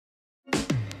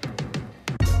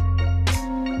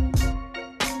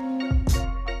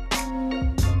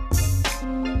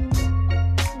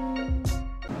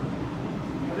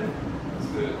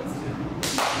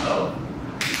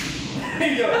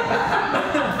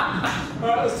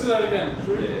that again.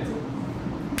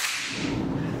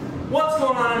 What's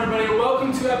going on, everybody?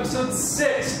 Welcome to episode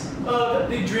 6 of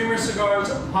the Dreamer Cigars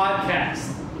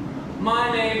podcast.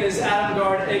 My name is Adam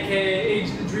Guard, aka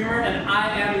Age the Dreamer, and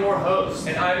I am your host.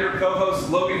 And I'm your co-host,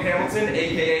 Logan Hamilton,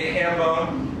 aka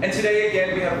Hambone. And today,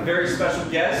 again, we have a very special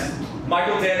guest,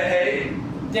 Michael Danahy.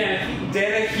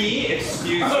 Danahy,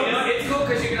 excuse me. It's cool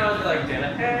because you can always be like,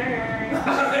 Danahy.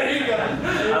 There you go.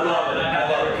 I love it. I've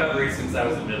had recovery since I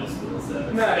was in middle school.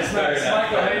 So Nice.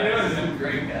 Michael, how you doing? Doing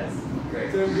great, guys.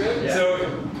 Great. Doing good? Yeah.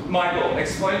 So, Michael,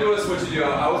 explain to us what you do.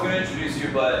 I was going to introduce you,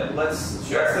 but let's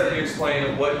let you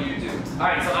explain what you do.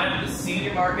 Alright, so I'm the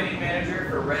senior marketing manager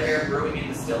for Red Hare Brewing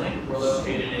Distilling. We're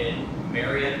located in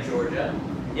Marietta, Georgia.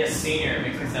 Yes, senior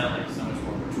makes me sound like so much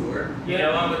more mature. You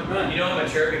know I'm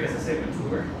mature because I say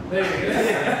mature. There you go.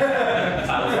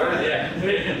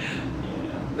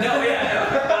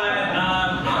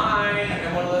 I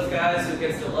am one of those guys who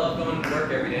gets to love going to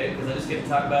work every day because I just get to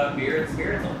talk about beer and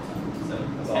spirits all the time. So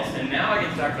that's awesome. And now I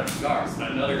get to talk about cigars.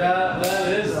 Another that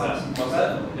is awesome.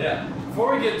 Yeah.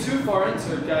 Before we get too far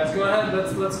into it, guys, go ahead.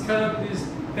 Let's cut up these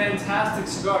fantastic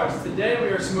cigars. Today we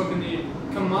are smoking the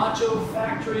Camacho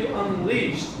Factory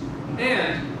Unleashed,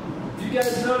 and if you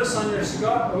guys notice on your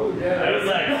cigar, oh yeah, I was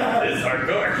like, this is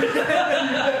hardcore.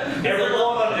 Everyone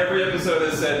on every episode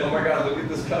has said, "Oh my God, look at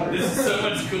this cover." This is so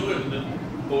much cooler than the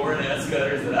boring ass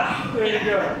cutters that There you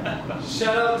go.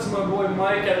 Shout out to my boy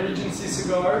Mike at Regency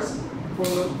Cigars for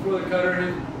the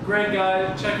cutter. Great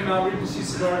guy. Check him out,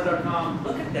 regencycigars.com.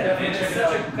 Look at that, man. It's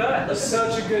such a cut. It's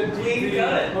such a good clean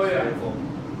cut. Oh yeah. Beautiful.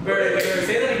 Very.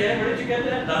 Say that again. Where did you get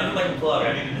that? Not even like a plug. I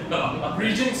need to know.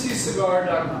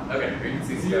 Regencycigar.com. Okay,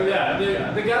 Regency Cigar.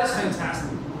 Yeah, the guy's fantastic.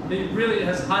 He really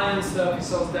has high-end stuff. He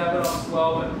sells Davidoff as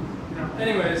well. But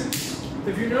anyways,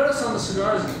 if you notice on the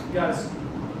cigars, guys,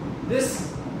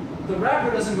 the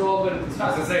wrapper doesn't go all the way to the top. I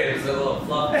was gonna say there's a little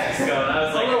fluff piece going. I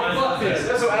was like, a little fluff piece.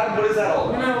 So, Adam, what is that all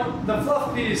about? You know, the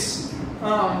fluff piece.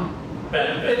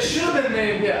 It should have been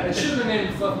named. Yeah, it should have been named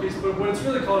the fluff piece. But what it's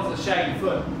really called is the shaggy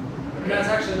foot. And that's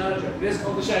actually not a joke. It is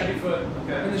called the shaggy foot.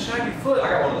 Okay. And the shaggy foot I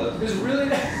got one of those. is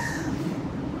really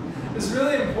is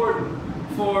really important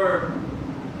for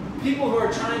people who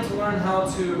are trying to learn how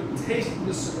to taste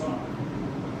the cigar,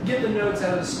 get the notes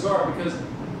out of the cigar, because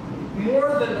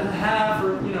more than half,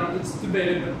 or it's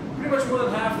debated, but pretty much more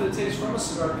than half of the taste from a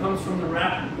cigar comes from the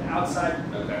wrapper, the outside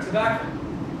tobacco.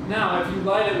 Now, if you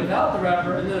light it without the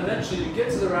wrapper, and then eventually you get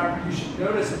to the wrapper, you should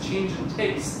notice a change in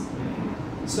taste.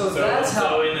 So that's how.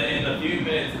 So in the few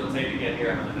minutes it'll take to get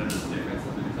here, I'm gonna notice the difference.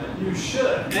 You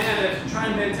should, and if you try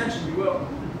and pay attention, you will.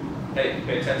 Hey,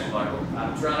 pay attention, Michael.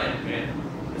 I'm trying, man.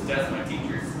 Because that's my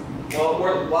teachers. Well,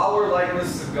 while we're lighting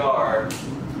this cigar,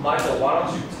 Michael, why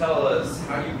don't you tell us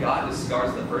how you got into cigars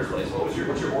in the first place? What's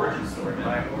your origin story, man?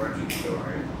 My origin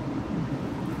story.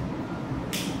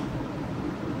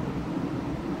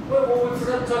 Well, we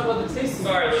forgot to talk about the tasting.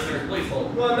 Sorry, listeners, please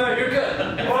hold. Well, no, you're good.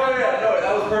 Oh yeah, no,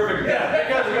 that was perfect. Yeah,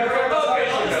 because we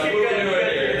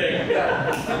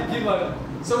keep looking.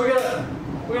 So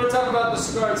we're gonna talk about the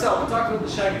cigar itself. We talked about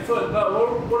the shaggy foot, but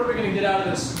what are we gonna get out of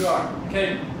this cigar?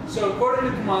 Okay, so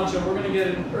according to Camacho, we're gonna get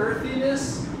an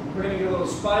earthiness, we're gonna get a little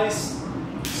spice,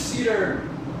 cedar,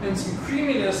 and some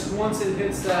creaminess once it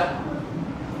hits that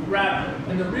wrapper.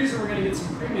 And the reason we're gonna get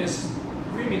some creaminess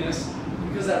is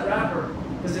because that wrapper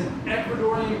is an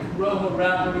Ecuadorian Corojo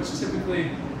wrapper, which typically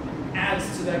adds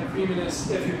to that creaminess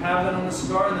if you have that on the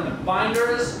cigar. And then the binder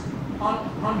is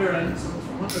Honduran, so it's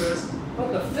from Honduras.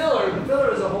 But the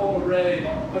filler is a whole array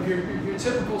of your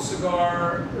typical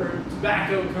cigar or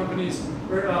tobacco companies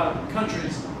or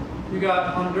countries. You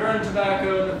got Honduran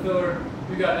tobacco in the filler,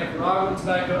 you got Nicaraguan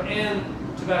tobacco, and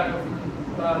tobacco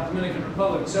from the Dominican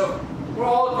Republic. So we're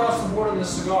all across the board on this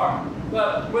cigar.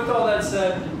 But with all that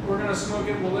said, we're going to smoke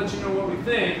it. We'll let you know what we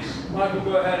think. Michael,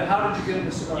 go ahead. How did you get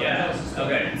into cigar? Yeah,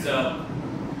 okay, so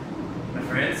my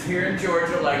friends here in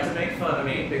Georgia like to make fun of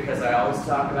me because I always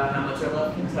talk about how much I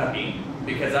love Kentucky.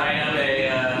 Because I am a...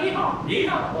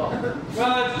 Yeehaw! Well,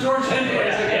 it's Georgia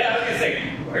anyways. Yeah, I was going to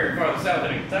say, we're from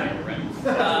southern Kentucky, right?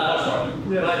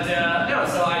 No,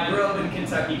 so I grew up in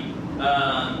Kentucky.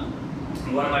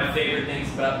 One of my favorite things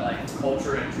about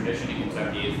culture and tradition in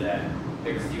Kentucky is that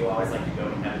you always like to go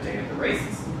and have a day at the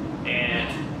races. And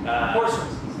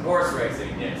horse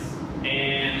racing, yes.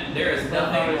 And there is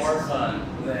nothing more fun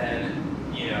than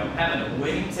having a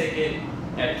winning ticket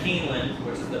at Keeneland,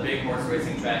 which is the big horse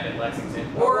racing track in Lexington,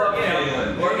 or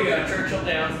you go to Churchill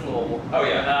Downs in Louisville. Oh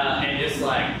yeah, and just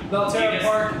Belterra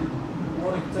Park,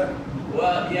 Northern Kentucky.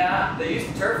 Well, yeah, they used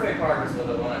Turfway Park was the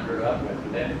one I grew up with,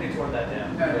 but then they tore that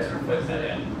down.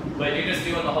 But you're just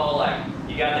doing the whole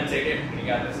you got the ticket and you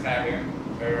got this guy here.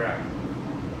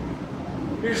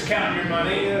 You're just counting your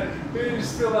money. You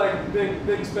just feel like a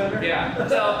big spender. Yeah.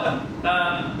 So,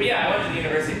 but yeah, I went to the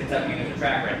University of Kentucky, and there's a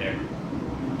track right there,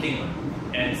 Keeneland.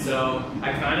 And so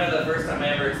I kind of, the first time I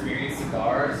ever experienced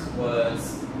cigars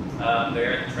was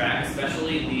there at the track,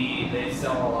 especially they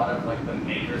sell a lot of like the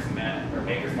Maker's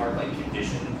Mark like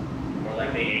conditioned, or like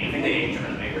I think they age them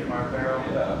in a Maker's Mark barrel.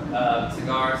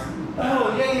 Cigars.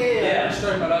 Oh yeah. I'm just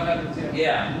talking about I've had it too.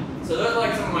 Yeah. So those are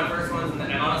like some of my first ones,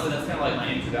 and honestly, that's kind of like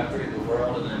my introductory to the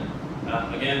world. And then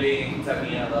again, being in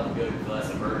Kentucky, I love a good glass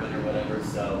of bourbon or whatever,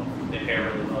 so they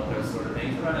pair really well with those sort of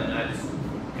things. And I just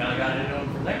kind of got into them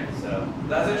from there. So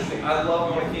that's interesting. I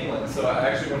love going to Keeneland. So I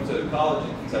actually went to college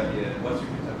in Kentucky at Western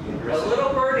Kentucky University. A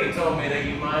little birdie told me that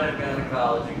you might have gone to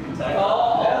college in Kentucky.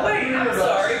 Oh, wait, I'm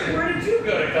sorry. Where did you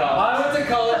go to college? I went to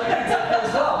college in Kentucky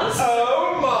as well.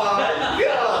 Oh my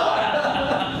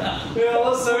God! Yeah,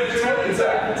 let's so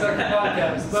Kentucky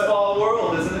podcast. But, small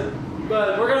world, isn't it?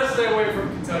 But we're gonna stay away from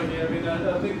Kentucky. I mean,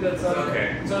 I think that's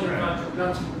okay. It's under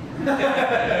contract.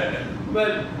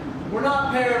 But we're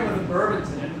not pairing with a bourbon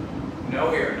today. No,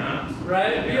 we are not.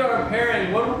 Right? We are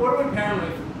pairing. What are we pairing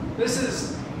with? This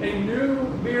is a new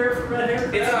beer from Red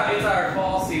Hare. It's our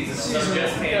fall season. So it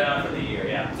just came out for the year.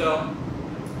 Yeah. So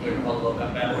we're gonna hold a look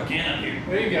up that can up here.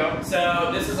 There you go.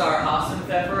 So this is our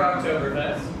Hassenpfeffer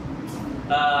Oktoberfest.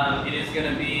 It is going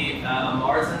to be a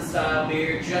Marzen-style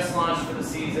beer, just launched for the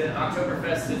season.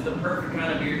 Oktoberfest is the perfect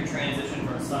kind of beer to transition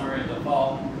from summer into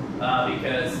fall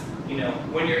because, you know,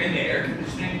 when you're in the air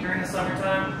conditioning during the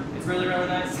summertime, it's really, really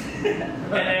nice.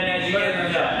 and then as you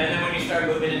and then when you start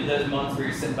moving into those months where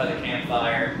you're sitting by the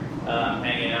campfire,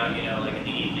 hanging out, you know, like in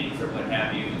the evenings or what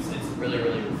have you, it's really,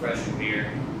 really refreshing beer.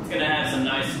 It's going to have some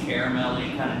nice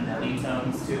caramelly, kind of nutty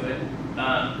tones to it.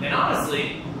 And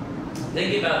honestly,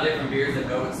 thinking about different beers that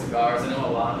go with cigars, I know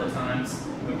a lot of the times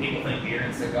when people think beer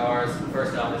and cigars,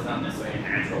 first off, it's not necessarily a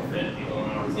natural fit. People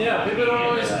don't always people don't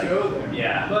always go there.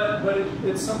 Yeah. But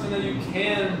it's something that you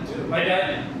can do. Like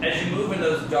as you move in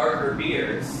those darker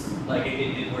beers, like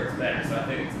it works better. So I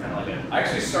think it's kind of like I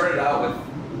actually started out with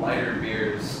lighter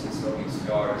beers and smoking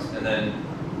cigars, and then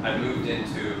I moved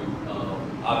into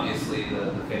obviously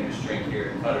the famous drink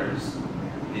here at Cutter's,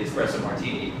 the espresso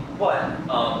martini. But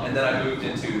and then I moved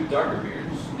into darker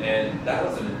beers, and that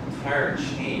was an entire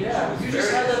change. Yeah, you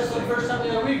just had that for the first time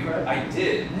the other week, right? I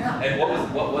did. Yeah. And what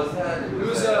was that? It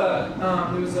was a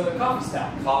coffee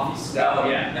stout. Coffee stout. Oh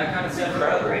yeah, that kind of stuff.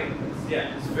 Incredible.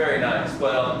 Yeah, it's very nice.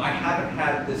 But I haven't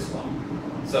had this one.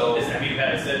 So have you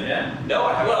had it yet? No,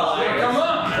 I haven't. Well, come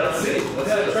on. Let's see.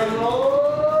 Let's see.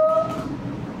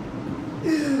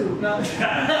 Ew. No.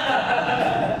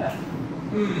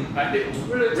 I think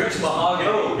really rich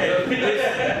mahogany.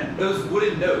 Those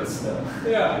wooden notes.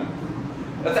 Yeah.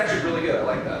 That's actually really good. I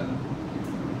like that.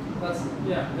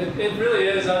 It really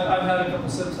is. I've had a couple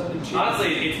sips of it.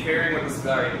 Honestly, it's pairing with the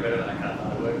cigar even better than I kind of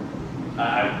thought it would.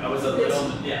 I was a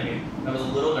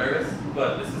little nervous,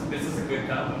 but this is a good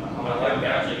compliment. I'm gonna like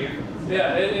actually here.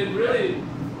 Yeah, it really.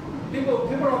 People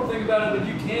don't think about it, but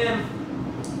you can.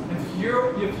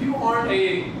 If you aren't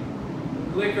a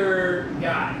liquor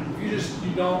guy, you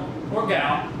don't, or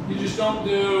gal, you just don't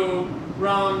do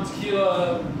rum,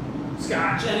 tequila,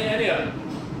 scotch, any of it.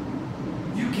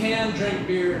 You can drink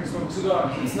beer and smoke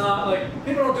cigars. It's not like,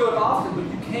 people don't do it often, but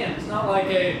you can. It's not like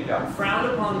a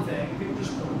frowned upon thing. People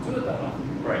just don't do it that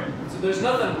often. Right. So there's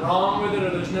nothing wrong with it,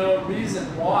 or there's no reason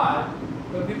why,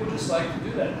 but people just like to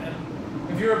do that. And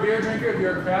if you're a beer drinker, if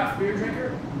you're a craft beer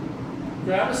drinker,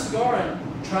 grab a cigar and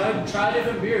try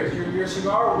different beers. Your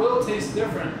cigar will taste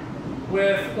different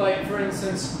with, like, for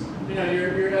instance, you know,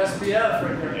 your SPF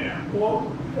right there. Yeah.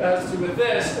 Well, as to with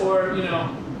this, or, you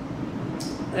know,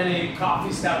 any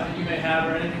coffee stout that you may have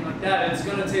or anything like that, it's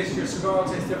going to taste, your cigar will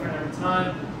taste different every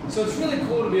time. So it's really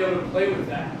cool to be able to play with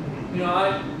that. You know,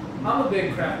 I'm a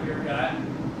big craft beer guy.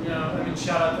 You know, I mean,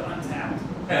 shout out to Untapped.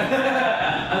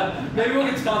 Maybe we'll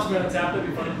get sponsored by Untapped, that'd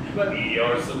be funny. But we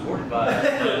are supported by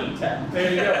Untapped. There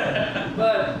you go.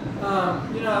 But,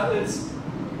 you know,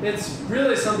 it's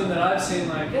really something that I've seen,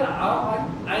 like,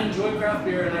 I enjoy craft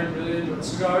beer, and I really enjoy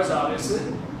cigars, obviously.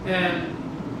 And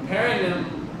pairing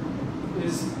them,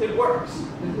 it works.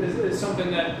 It's something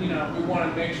that, you know, we want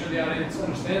to make sure the audience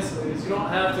understands today. Is you don't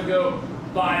have to go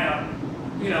buy a,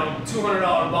 you know, $200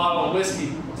 bottle of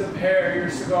whiskey to pair your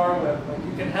cigar with. Like,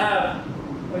 you can have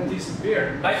a decent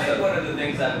beer. I think one of the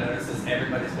things I've noticed is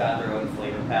everybody's got their own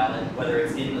flavor palette, whether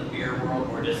it's in the beer world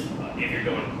or just if you're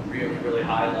going really, really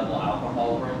high level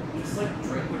alcohol world. Just like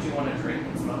drink what you want to drink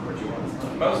and smoke what you want to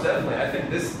smoke. Most definitely. I think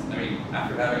this, I mean,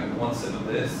 after having one sip of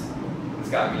this, it's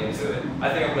got me into it. I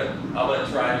think I'm gonna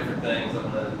try different things. I'm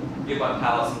gonna give my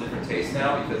palate some different tastes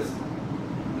now, because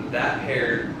that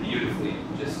paired beautifully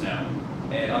just now.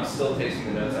 And I'm still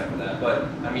tasting the notes after that. But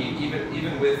I mean,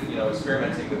 even with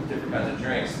experimenting with different kinds of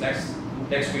drinks, next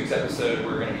week's episode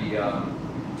we're going to be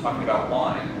talking about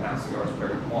wine and how cigars pair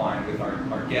with wine with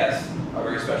our guest, our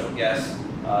very special guest.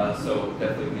 So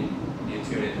definitely need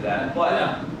to tune into that.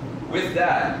 But with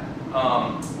that,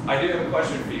 I do have a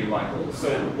question for you, Michael. So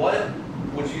what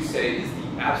would you say is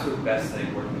the absolute best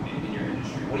thing working in your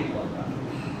industry? What do you love about it?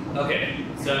 Okay,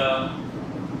 so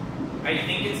I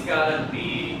think it's gotta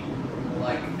be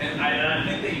like, and I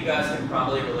think that you guys can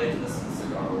probably relate to this in the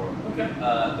cigar world. Okay.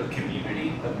 The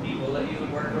community of people that you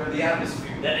would work with, The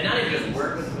atmosphere. and not even just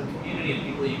work with, but the community of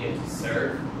people you get to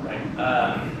serve. Right.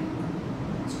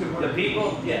 It's good work. The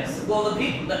people, yes. Well, the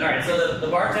people. All right. So the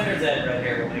bartenders at Red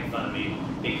Hare will make fun of me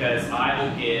because I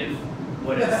will give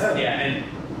what is and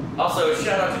also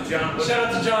shout out to John. Shout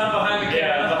out to John behind the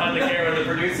camera. Behind the camera, the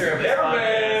producer of this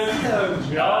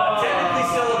podcast. John.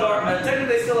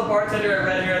 Technically still a bartender at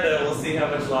Red Hare, though. We'll see how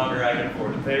much longer I can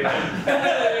afford to pay him.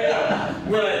 There you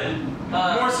go.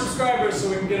 But more subscribers so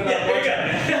we can get them out.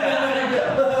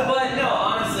 But no,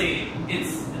 honestly,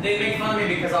 they make fun of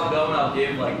me because I'll go and I'll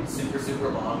give like super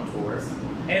long tours,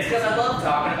 and it's because I love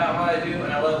talking about what I do,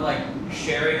 and I love like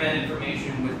sharing that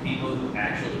information with people who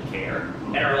actually care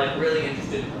and are like really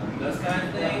interested in learning those kind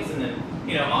of things. And then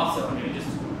also, I mean, just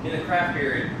in the craft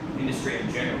beer industry in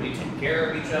general, we take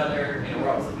care of each other. We're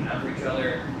always looking out for each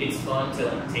other. It's fun to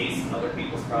like taste other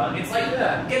people's products. It's like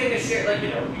getting to share, like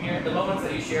the moments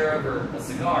that you share over a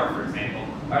cigar, for example,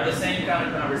 are the same kind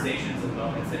of conversations and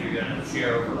moments that you're going to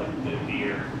share over like a good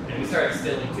beer. And we start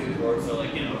distilling too, or so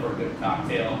like over a good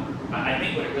cocktail. I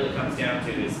think what it really comes down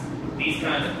to is these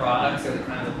kinds of products are the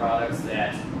kinds of products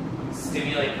that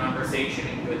stimulate conversation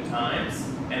in good times.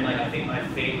 And like I think my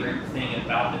favorite thing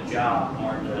about the job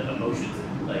are the emotions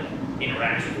and like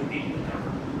interactions with people that come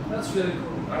from it. That's really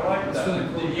cool. I like That's that. really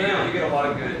cool. You get a lot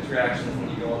of good interactions when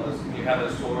you go on those. When you have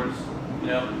those tours.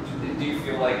 Do you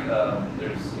feel like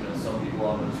there's some people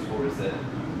on those tours that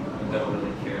don't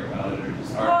really care about it or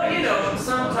just aren't? Well,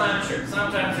 sometimes sure.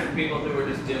 Sometimes there are people who are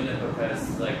just doing it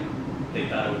because like they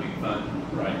thought it would be fun.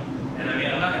 Right. And I mean,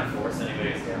 I'm not going to force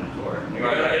anybody to stay on the tour.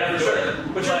 Right. For sure.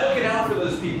 But you're looking out for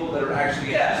those people that are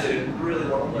actually interested and really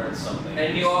want to learn something.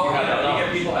 And you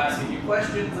get people asking you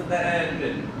questions at the end,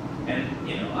 and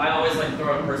I always like to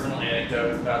throw in personal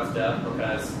anecdotes about stuff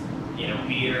because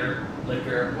beer,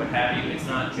 liquor, what have you. It's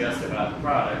not just about the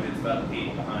product; it's about the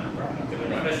people behind the product.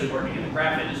 And especially working in the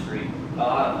craft industry, a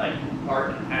lot of like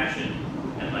heart and passion,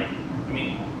 and like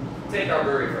take our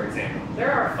brewery for example.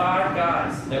 There are 5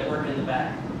 guys that work in the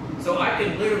back. So I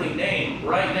can literally name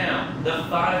right now the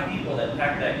 5 people that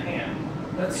pack that can.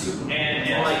 That's super. And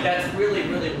like that's really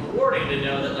rewarding to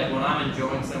know that like when I'm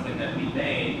enjoying something that we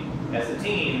made as a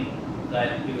team,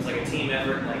 that it was like a team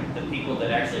effort, and like the people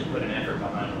that actually put an effort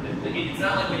behind it. It's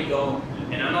not like when you go,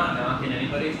 and I'm not knocking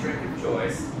anybody's drink of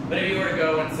choice, but if you were to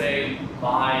go and say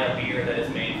buy a beer that is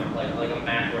made from like a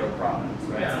macro product,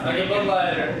 right? Yeah, like a Bud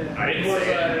Light. I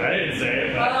didn't say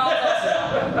it.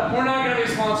 We're not going to be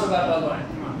sponsored by Bud Light.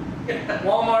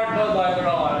 Walmart, Bud Light, they're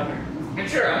all out of here. And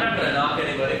sure, I'm not going to knock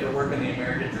anybody for working the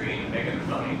American dream and making the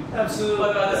money. Absolutely.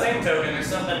 But by the same token, there's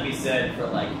something to be said for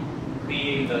like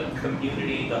being the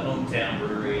community, the hometown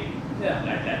brewery. Yeah.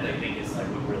 That I think is like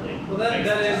what really. Well, that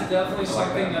is definitely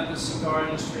something that the cigar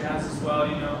industry has as well.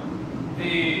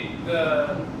 The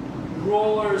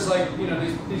rollers, like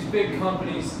these big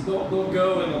companies, they'll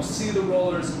go and they'll see the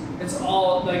rollers. It's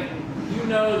all like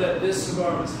that this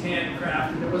cigar was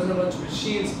handcrafted. There wasn't a bunch of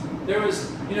machines. There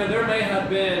was, there may have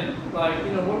been like,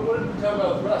 what did we talk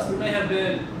about with Russ? There may have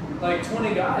been like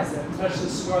 20 guys that touched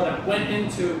this cigar that went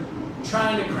into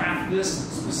trying to craft this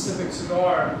specific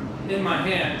cigar in my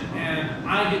hand, and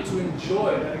I get to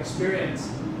enjoy that experience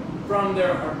from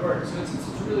their hard work. So it's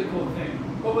a really cool thing.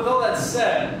 But with all that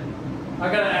said,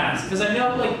 I gotta ask, because I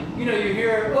know, like, you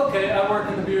hear, okay, I work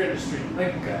in the beer industry.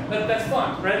 Like, that's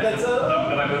fun, right? That's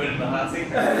Am I moving into the hot seat?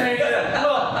 There you go.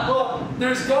 Well,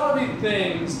 there's gotta be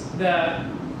things that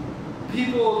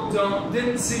people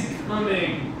didn't see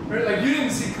coming. Right? Like, you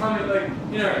didn't see coming, like,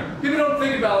 people don't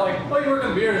think about, like, oh, you work in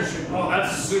the beer industry. Oh,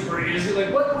 that's super easy.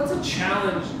 Like, what's a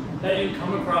challenge that you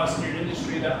come across in your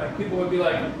industry that, like, people would be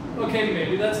like, okay,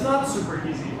 maybe that's not super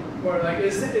easy. Or, like,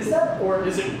 is that, or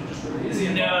is it just really easy?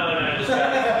 No.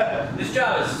 This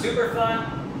job is super fun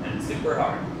and super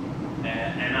hard.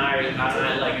 And I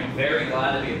like, am very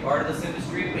glad to be a part of this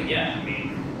industry. But yeah, I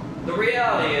mean, the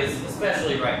reality is,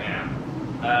 especially right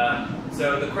now,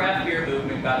 so the craft beer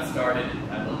movement got started,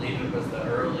 I believe it was the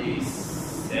early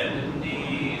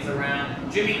 70s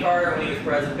around. Jimmy Carter, when he was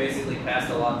president, basically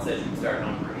passed a law that said you can start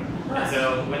homebrewing. And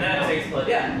so when that takes place,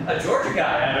 yeah, a Georgia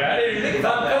guy. I didn't even think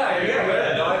about that.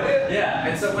 Yeah, no idea. Yeah,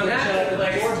 and so when that took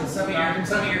place,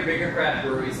 some of your bigger craft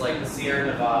breweries like the Sierra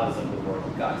Nevadas of the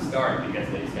world got started because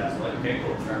these guys were like, okay,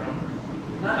 cool, start on.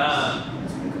 Nice.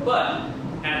 But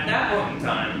at that point in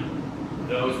time,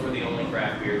 those were the only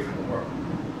craft beers in the world.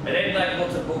 And then like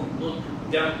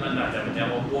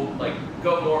we'll like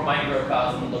go more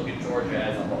microcosm and look at Georgia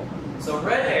as a whole. So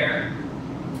Red Hare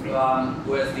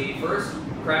was the first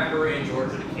craft brewery in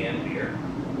Georgia to can beer.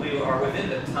 We are within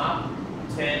the top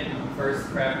 10 first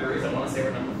craft breweries. I want to say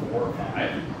we're number 4 or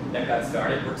 5 that got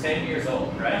started. We're 10 years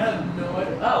old, right? I had no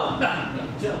idea. Oh,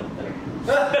 Jill.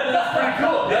 That's pretty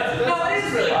cool. No, it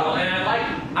is really cool, and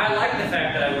I like the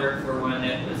fact that I worked for one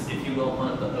that was, if you will,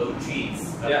 one of the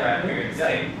OGs of craft beer in the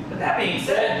state. But that being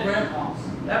said,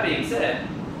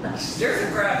 there's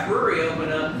a craft brewery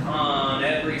open up on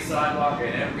every sidewalk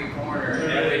and every corner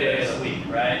and every day of the week,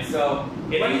 right? So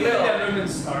if when do you you think will, that movement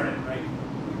started, right?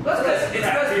 it's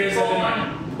because people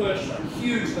want push a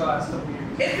huge glass of beer.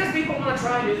 It's because people want to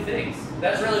try new things.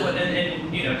 That's really what,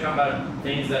 and you know, talking about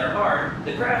things that are hard,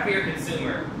 the craft beer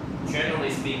consumer,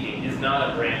 generally speaking, is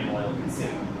not a brand loyal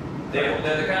consumer. They're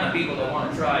the kind of people that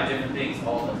want to try different things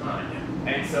all the time.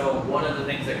 And so one of the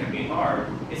things that can be hard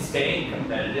is staying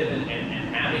competitive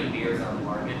and having beers on the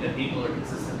market that people are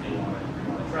consistently want to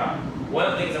try. One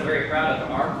of the things I'm very proud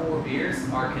of, our core beers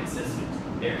are consistent.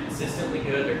 They're consistently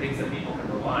good. They're things that people can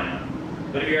rely on.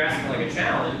 But if you're asking like a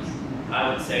challenge, I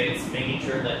would say it's making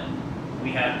sure that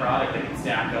we have product that can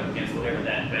stack up against whatever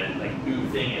that like new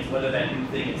thing is, whether that new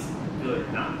thing is good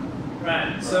or not.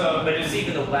 Right. So, but just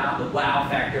even the wow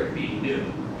factor of being new,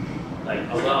 like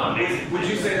alone. Would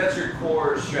you say that's your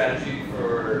core strategy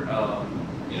for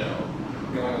you know,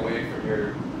 going away from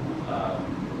your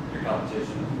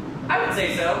competition? I would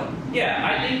say so. Yeah,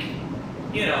 I think,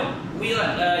 you know, we in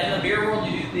the beer world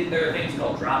there are things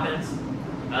called drop-ins,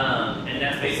 and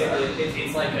that's basically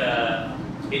it's like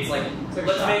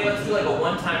let's do like a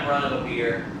one-time run of a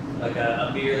beer, like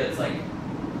a beer that's like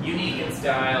unique in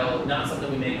style, not something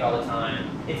we make all the time.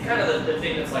 It's kind of the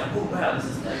thing that's like, oh wow, this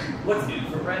is like what's new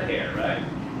for Red Hare, right?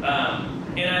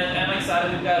 And I'm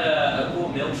excited. We've got a cool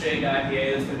milkshake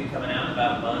IPA that's going to be coming out in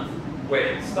about a month.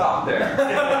 Wait, stop there.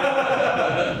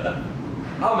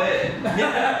 I'm in.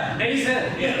 Yeah, and he's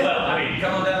in. Yeah, well, I mean,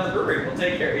 come on down to the brewery. We'll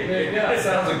take care of you. There you go. It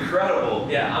sounds incredible.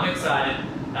 Yeah, I'm excited.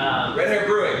 Red Hare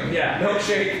Brewing. Yeah.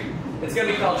 Milkshake. It's going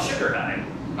to be called Sugar High.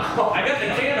 Oh, I got the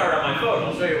can art on my phone.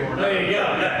 I'll show you more. There you go.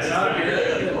 Yeah, It's gonna be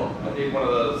really cool. I need one of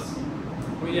those.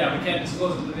 well, yeah, we can't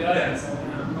disclose it to the audience.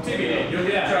 TBD.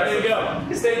 There you go.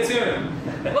 Stay tuned.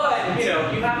 But, you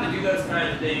know, you have to do those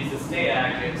kinds of things to stay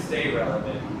active, stay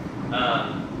relevant.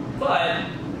 But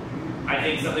I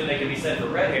think something that can be said for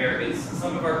Red Hare is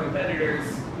some of our competitors,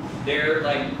 their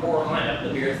like core lineup,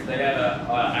 the beers that they have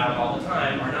out all the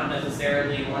time, are not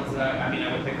necessarily ones that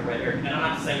I would pick a Red Hare, and I'm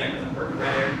not saying that because I'm perfect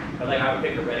Red Hare, but like I would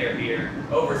pick a Red Hare beer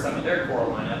over some of their core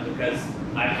lineup because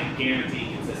I can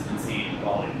guarantee consistency and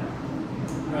quality.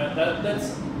 Right.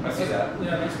 That's. I see that.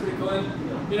 Yeah, that's pretty cool. And,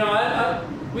 you know,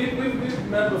 we've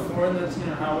met before, and that's, you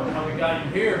know, how we got you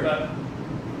here. But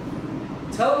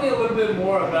tell me a little bit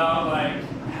more about like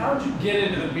how did you get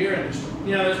into the beer industry?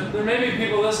 You know, there may be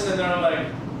people listening that are like,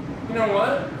 you know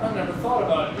what? I've never thought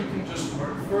about it. You can just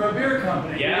work for a beer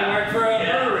company. Yeah. You can work for a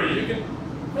brewery. You can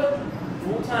have a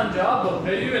full-time job. They'll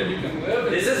pay you, and you can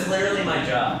live. This is literally my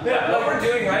job. Yeah. What we're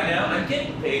doing right now, I'm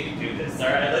getting paid to do this. All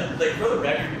right, like for the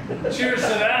record. Cheers to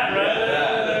that, right?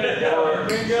 Yeah.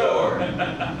 Bingo.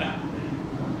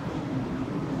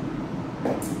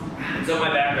 So my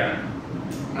background.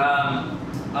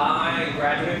 I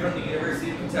graduated from the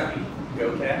University of Kentucky.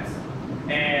 Go Cats.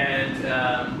 And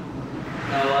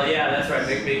well, yeah, that's right.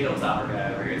 Big hilltopper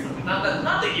guy over here. Not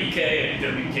the UK and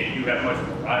WKU have much of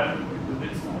a rivalry with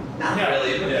this one. Not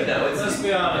really, but you know, it's. Let's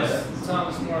be honest.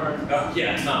 Thomas More. Oh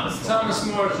yeah, Thomas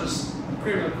More is just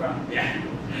cream of the crop. Yeah.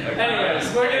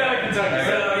 Anyways, we're getting out of Kentucky.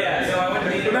 So I went to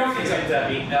the We're not University of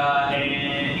Kentucky,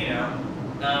 and you know,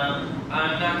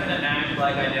 I'm not gonna act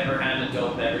like I never had an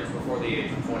adult beverage before the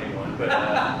age of 21, but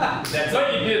that's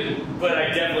what you didn't. But I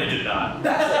definitely did not.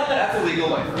 That's illegal,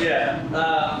 my friend.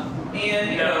 Yeah.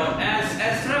 And you know,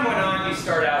 as time went on, you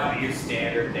start out with your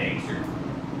standard things, your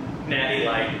Natty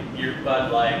Light, your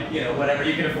Bud Light, you know, whatever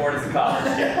you can afford as a college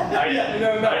kid.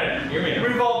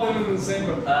 We've all been in the same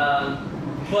boat.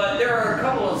 But there are a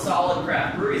couple of solid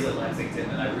craft breweries in Lexington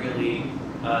that I really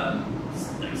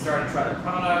started to try their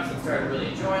products and started really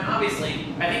enjoying.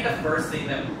 Obviously, I think the first thing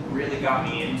that really got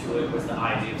me into it was the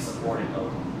idea of supporting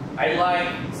local. I like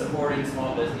supporting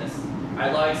small business. I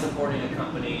like supporting a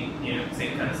company, you know,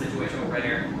 same kind of situation with Red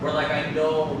Hare, where like I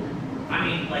know I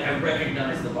mean, like I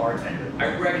recognize the bartender.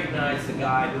 I recognize the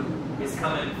guy who is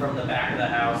coming from the back of the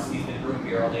house. He's been brewing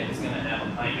beer all day. He's going to have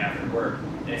a pint after work.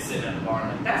 And he's sitting at the bar.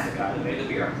 And I'm like, that's the guy that made the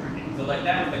beer I'm drinking. So like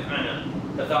that was the kind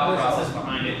of the thought process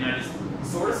behind it. And I just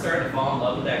sort of started to fall in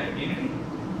love with that community.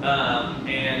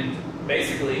 And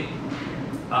basically,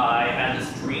 I had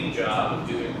this dream job of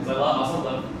doing, because I also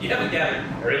love, you haven't gathered,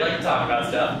 I really like to talk about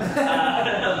stuff.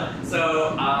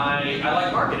 So I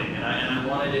like marketing, and I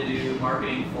wanted to do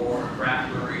marketing for a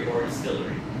craft brewery or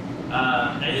distillery.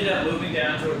 I ended up moving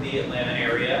down to the Atlanta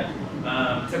area,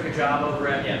 took a job over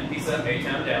at, Peace Up,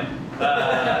 A-Town Down.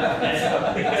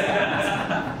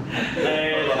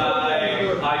 And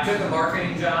I took a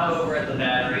marketing job over at the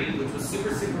Battery, which was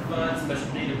super, super fun,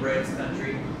 especially native reds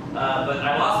country. But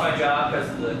I lost my job because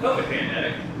of the COVID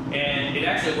pandemic, and it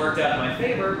actually worked out in my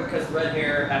favor because Red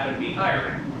Hare happened to be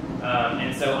hiring.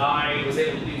 And so I was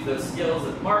able to use those skills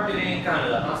of marketing, kind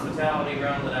of the hospitality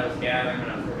realm that I was gathering when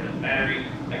I was working at the Battery.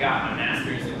 I got my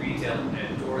master's in retail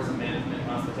and tourism management and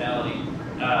hospitality.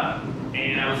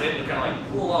 And I was able to kind of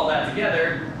like pull all that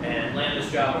together and land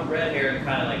this job with Red Hare and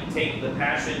kind of like take the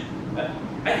passion.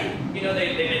 I think, you know,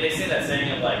 they say that saying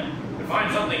of like,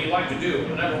 find something you like to do,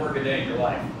 you'll never work a day in your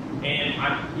life. And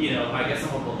I guess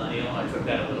I'm a millennial. I took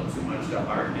that a little too much to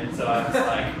heart, and so I was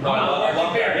like, I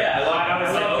love beer. Yeah, I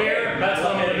love beer. That's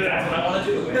what I want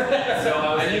to do. So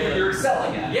I was, and you're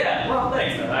excelling at it. Yeah, well,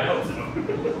 thanks, man. I hope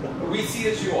so. We see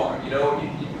that you are. You know,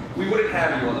 we wouldn't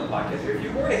have you on the podcast here if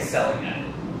you weren't excelling at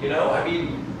it. You know, I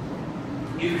mean,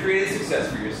 you've created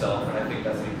success for yourself, and I think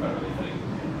that's an incredible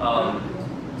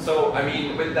thing. So, I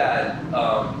mean, with that,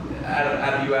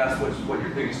 Adam, you asked what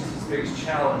your biggest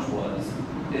challenge was.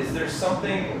 Is there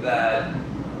something that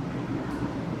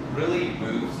really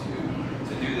moves you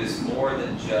to do this more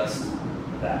than just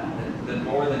that? Than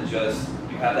more than just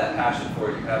you have that passion for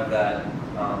it, you have that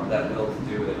will to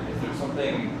do it. Is there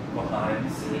something behind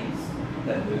the scenes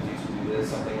that moves you to do this?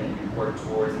 Something that you work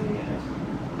towards in the end?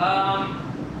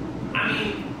 I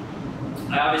mean,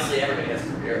 obviously everybody has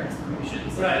career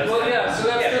aspirations. Right. Well, yeah. So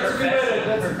that's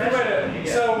a good way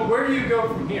to. So where do you go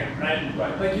from here, right?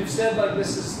 Right. Like you've said, like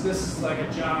this is like a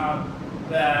job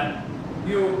that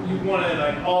you wanted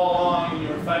like all along, and you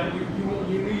were fighting.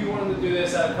 You knew you wanted to do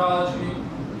this out of college.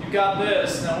 You got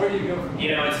this. Now where do you go from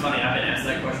here? You know, it's funny. I've been asked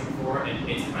that question before, and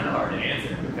it's kind of hard to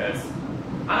answer because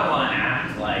I don't want to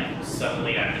act like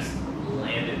suddenly I just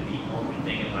landed the only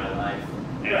thing in my life,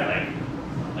 and like.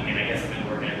 I mean, I guess I've been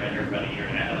working at Red Hare for about a year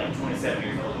and a half. At like 27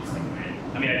 years old, it's like, man.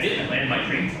 I mean, I didn't land my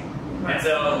dream job. Right. And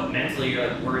so mentally, you're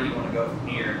like, where do you want to go from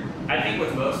here? I think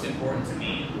what's most important to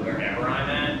me, wherever I'm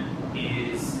at,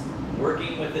 is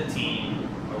working with a team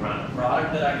around a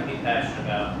product that I can be passionate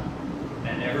about,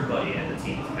 and everybody at the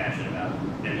team is passionate about,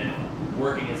 and then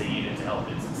working as a unit to help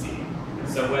it succeed.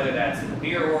 So whether that's in the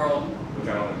beer world, which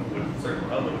I would certainly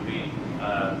hope it would be,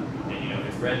 and you know,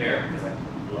 it's Red Hare because I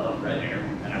love Red Hare,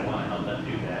 and I want to help them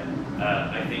do that.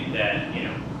 I think that, you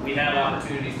know, we have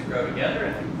opportunities to grow together,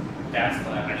 and that's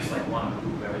what I just like want to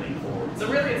move everything forward.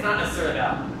 So really, it's not necessarily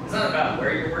about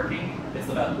where you're working, it's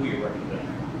about who you're working with.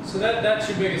 So that's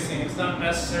your biggest thing. It's not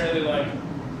necessarily like,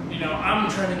 you know,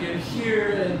 I'm trying to get here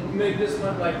and make this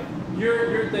much. Like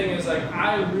your thing is like,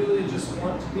 I really just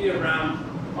want to be around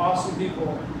awesome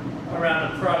people,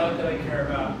 around a product that I care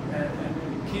about,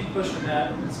 and keep pushing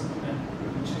that.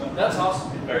 That's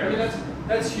awesome. I mean,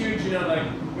 that's huge. You know, like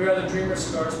we're on the Dreamer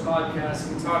Cigars podcast,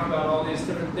 and we talk about all these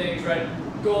different things, right?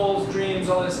 Goals, dreams,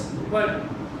 all this. But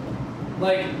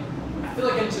like, I feel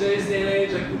like in today's day and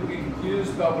age, like people get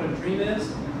confused about what a dream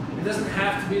is. It doesn't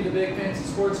have to be the big fancy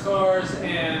sports cars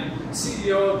and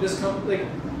CEO of this company. Like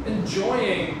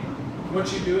enjoying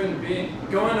what you do and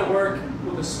going to work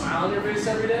with a smile on your face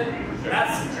every day.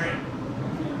 That's the dream.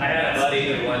 I had a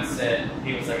buddy who once said,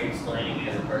 he was like explaining me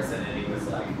as a person, and he was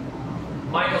like,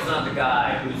 Michael's not the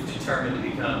guy who's determined to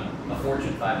become a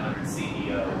Fortune 500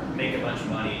 CEO, make a bunch of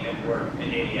money, and work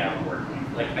an 80-hour work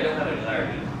week. Like, I don't have a desire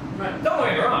to do that. Right. Don't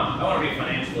get me wrong, I want to be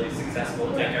financially successful,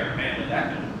 take care of my family,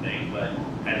 that kind of thing, but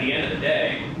at the end of the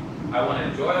day, I want to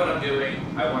enjoy what I'm doing,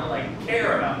 I want to like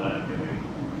care about what I'm doing,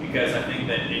 because I think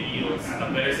that it yields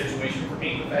a better situation for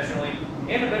me professionally,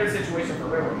 and a better situation for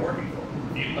whoever I'm working for.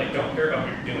 If you like don't care about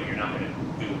what you're doing, you're not going to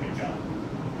do a good job.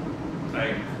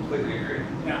 I completely agree.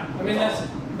 Yeah, I mean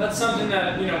that's something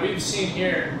that we've seen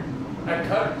here at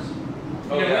Cutters.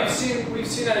 We've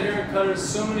seen out here at Cutters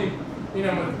so many.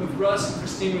 With Russ and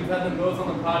Christine, we've had them both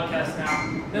on the podcast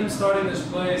now. Them starting this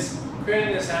place,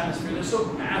 creating this atmosphere. They're so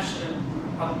passionate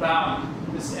about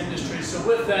this industry. So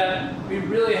with that, we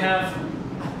really have.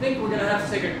 I think we're going to have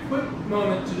to take a quick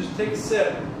moment to just take a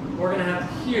sip. We're going to have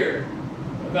to hear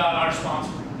about our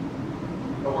sponsor.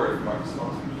 A word from our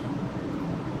sponsors.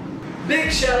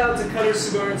 Big shout out to Cutter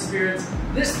Cigar and Spirits.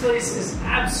 This place is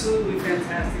absolutely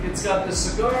fantastic. It's got the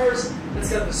cigars,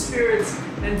 it's got the spirits,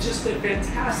 and just a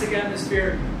fantastic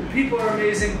atmosphere. The people are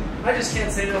amazing. I just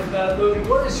can't say enough about it. Logan,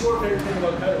 what is your favorite thing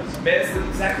about Cutters? Man, it's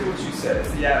exactly what you said.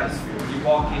 It's the atmosphere. When you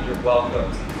walk in, you're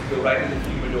welcomed. You go right in the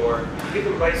humidor. You get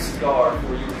the right cigar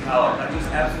for your palate. I just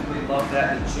absolutely love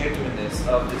that, the genuineness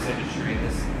of this industry and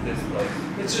this place.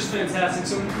 It's just fantastic.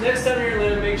 So next time you're in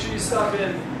Atlanta, make sure you stop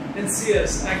in and see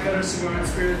us at Cutter Cigar and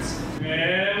Spirits.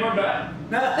 And we're back.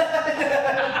 You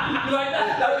like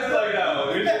that? That was like that one.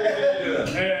 We should do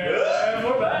that. And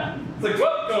we're back. It's like,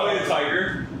 what? Tony the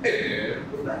Tiger.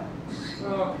 And we're back.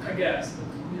 Well, I guess.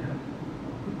 Yeah.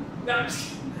 No, I'm just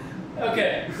kidding.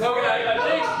 Okay. Logan, I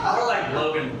think. More like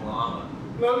Logan the Llama.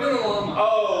 Logan the Llama.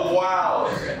 Oh, wow.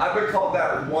 I've been called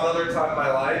that one other time in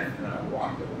my life, and I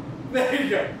walked away. There you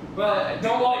go. Well,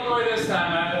 don't walk away this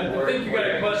time. I think you got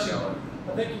a question.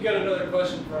 I think you got another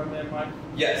question for him, Mike.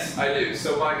 Yes, I do.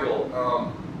 So, Michael,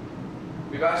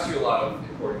 we've asked you a lot of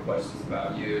important questions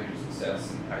about you and your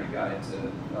success and how you got into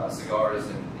cigars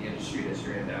and the industry that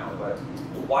you're in now. But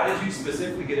why did you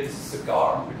specifically get into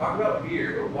cigars? We talk about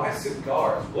beer, but why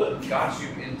cigars? What got you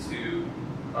into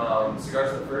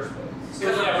cigars in the first place? So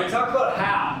yeah, we talked about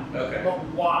how. Okay. But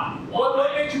why? What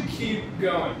made you keep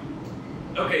going?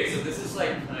 Okay, so this is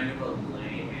like kind of a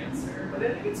lame answer, but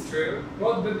I think it's true.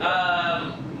 Well,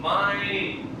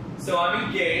 So I'm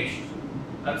engaged.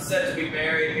 I'm set to be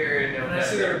married here in November. I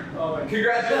see there. Oh, wait.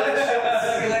 Congratulations!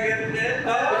 Can I get it?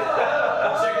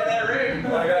 I'm checking that ring. Oh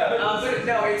my God.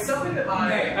 No, it's something that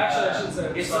Actually, I should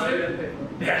say. it's sorry, something. I didn't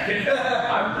pay for it.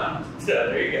 I'm not. Yeah,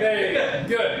 there you go. There you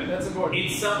go. Good. That's important.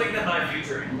 It's something that my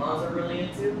future in-laws are really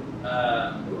into.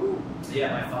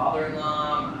 Yeah, my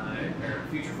father-in-law, or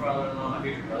future father-in-law, my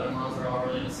future brother-in-laws are all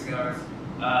really into cigars.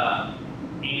 And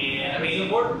I mean,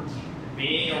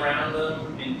 being around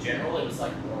them in general, it was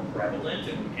like more prevalent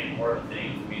and more of a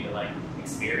thing for me to like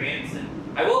experience. And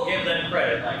I will give them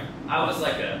credit. Like I was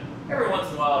like every once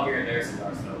in a while here and there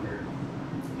cigar smoker.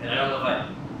 And I don't know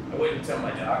if I wouldn't tell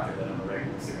my doctor that I'm a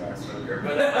regular cigar smoker,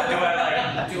 but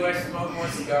do I smoke more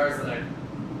cigars than I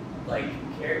like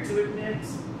care to admit?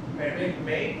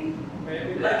 Maybe.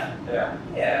 Like,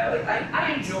 yeah. Like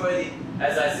I enjoy,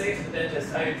 as I say to the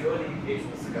dentist, I enjoy the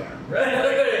occasional cigar. Right?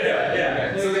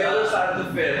 Yeah. So the other side of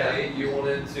the family, you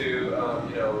wanted to,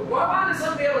 Well, I wanted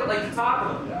something I would like to talk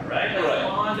to them about, right? Like Right.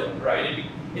 on to them, right?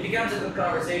 It becomes a good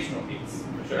conversational piece.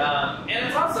 For sure. And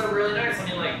it's also really nice. I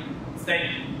mean, like,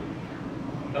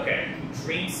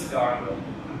 Dream Cigar Moment.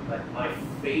 Like my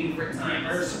favorite time.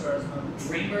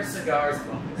 Dreamer Cigars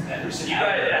Moment.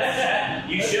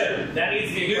 You should. That needs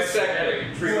to be a New question.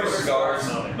 segment. Dreamer Cigars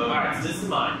Moment. All right, so this is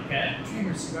mine. Okay.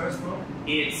 Dreamer Cigars Moment.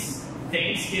 It's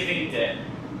Thanksgiving Day.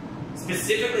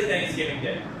 Specifically Thanksgiving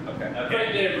Day. Okay.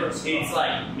 Great day for a cigar. It's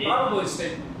like Probably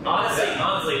steak.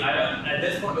 honestly, I don't, at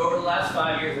this point over the last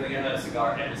 5 years, I think I've had a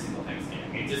cigar every single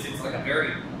Thanksgiving. It's like a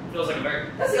very feels like a very.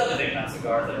 That's the other thing about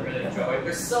cigars that I really enjoy.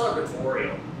 They're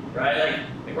celebratorial, right?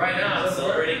 Like right now, I'm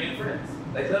celebrating new friends.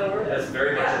 Is that a word? That's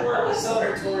very much a word.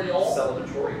 Celebratorial.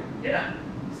 Celebratorial. Yeah.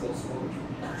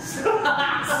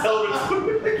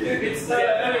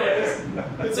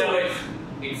 Anyways. So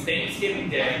it's Thanksgiving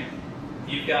Day.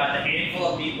 You've got a handful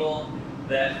of people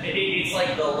that it's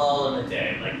like the lull in the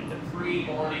day. Like the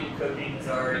pre-morning cooking has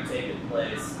already taken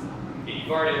place.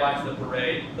 You've already watched the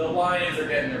parade. The Lions are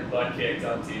getting their butt kicked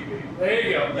on TV. There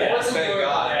you go. Yeah, thank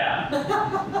God. Yeah.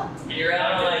 You're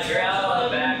out on the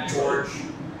back porch,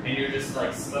 and you're just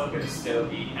like smoking a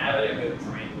stogie, having a good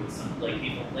drink with some like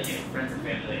people, like friends and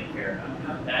family that you care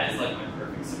about. That is like my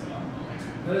perfect cigar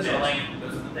moment. That is awesome. Like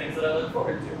those are the things that I look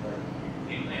forward to.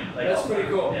 Like That's pretty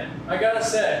cool. Yeah. I gotta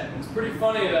say, it's pretty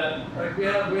funny that like we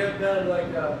have done like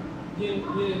yin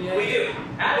and yang. We do.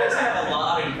 Adams have a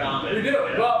lot in common. We do.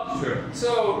 Well, True.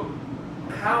 So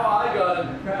how I got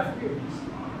into craft beers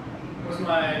was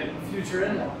my future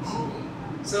in-laws.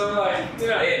 So like, you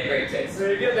know, They had great taste.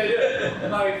 Very good, they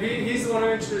did. Like he's the one who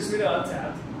introduced me to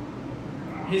Untapped.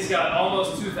 He's got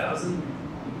almost 2,000.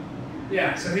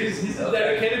 Yeah, so he's a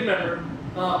dedicated member.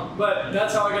 But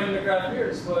that's how I got into craft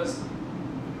beers was,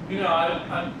 you know,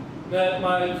 I met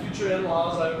my future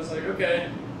in-laws. I was like, okay,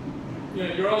 you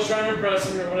know, you're always trying to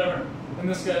impress me or whatever. And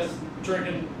this guy's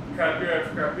drinking craft beer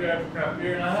after craft beer after craft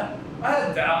beer. And I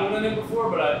had dabbled in it before,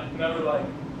 but I never I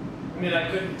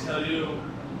couldn't tell you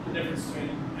the difference between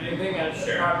anything. I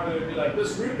probably would be like,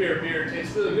 this root beer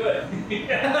tastes really good.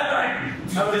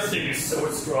 This thing is so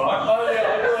strong. Oh yeah,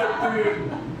 I'd be like,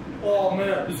 dude, oh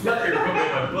man. This root beer put me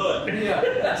in my butt. Yeah,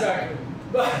 exactly.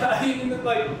 But I mean,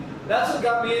 like, that's what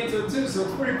got me into it too. So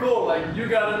it's pretty cool. Like you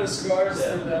got into cigars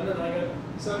through them, and I got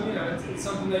so you know it's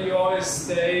something that you always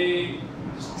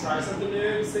just try something new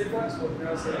and stay flexible. You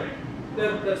know, so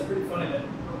that's pretty funny.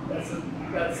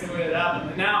 That's the way it happened.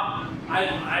 And now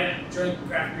I drink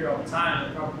craft beer all the time.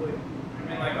 And probably, I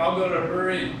mean, like I'll go to a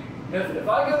brewery. If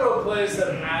I go to a place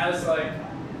that has like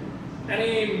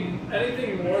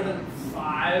anything more than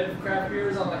 5 craft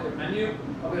beers on like the menu,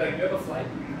 I'll be like, "You have a flight?"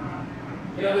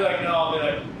 And I'll be like, "No." I'll be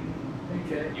like,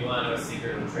 "Okay." You want to know a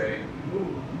secret of the trade?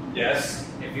 Ooh. Yes.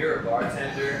 If you're a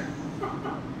bartender,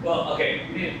 well,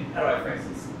 okay. How do I phrase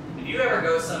this? If you ever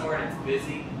go somewhere and it's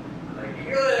busy, like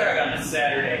you're there on a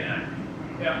Saturday night,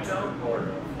 don't order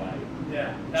a flight.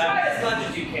 Yeah. Try as much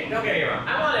as you can. Don't get me wrong.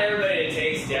 I want everybody to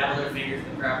taste, dabble their fingers in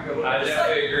the craft beer. I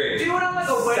definitely agree. Do it on like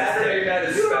a Wednesday. Saturday night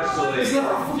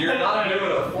especially. You're not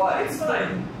doing a flight. It's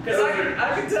fine. Because I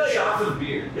can tell you. Shots of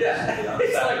beer. Yeah.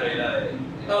 It's Saturday night.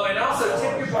 Oh, and also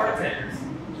tip your bartenders.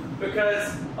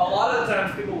 Because a lot of the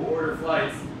times people will order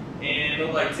flights and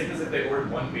they'll like tip as if they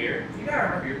ordered 1 beer. You gotta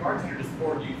remember your bartender just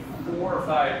poured you 4 or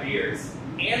 5 beers.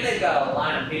 And they've got a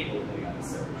line of people that they gotta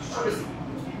serve. Just,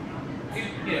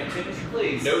 tip as you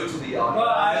please. No to the Well,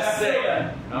 audience. I feel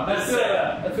that.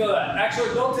 I feel that.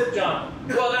 Actually, don't tip John.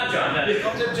 Well, not John.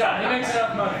 Don't tip John. He makes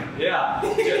enough money. Yeah.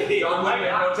 John Wayne,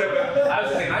 no tip. I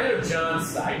was thinking, I know John's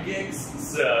side gigs,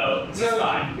 so it's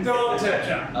fine. Don't tip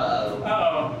John. Uh-oh.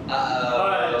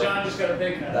 Uh-oh. John just got a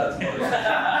big nut. That's funny.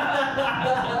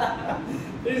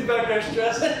 He's back there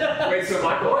stressed. Wait, so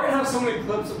Michael, we're gonna have so many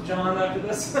clips of John after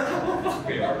this. Have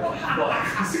you had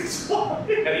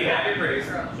your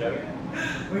producer on the show yet?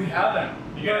 We haven't.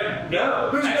 You got no.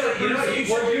 Who's Actually, gonna produce?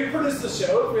 Will you produce the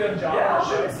show if we have John on the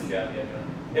show? Yeah.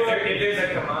 If there's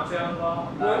a Camacho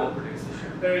involved, I will produce the show.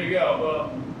 There you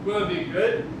go. Well, will it be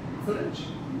good footage?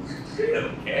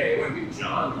 Okay, it wouldn't be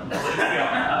John. No,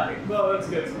 that's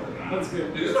good. That's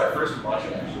good. This is my first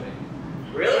Camacho, actually.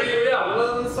 Really? Yeah.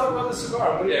 Well, let's talk about the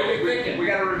cigar. What are you thinking? We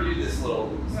got to review this little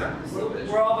bit.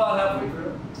 We're all about halfway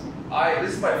through.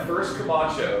 This is my first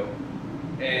Camacho,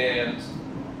 and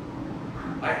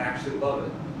I actually love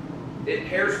it. It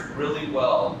pairs really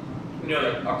well with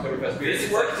Oktoberfest beer.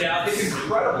 This worked out. It's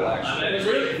incredible, actually. I'm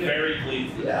really very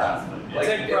pleased with Yeah. this. Like,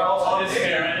 Take it all props.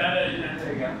 there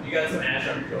There you go. You got some ash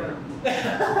on your shoulder.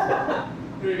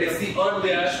 It's the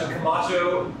Unleashed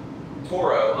Camacho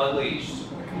Toro Unleashed.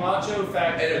 Camacho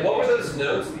Factory. And what were those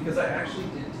notes? Because I actually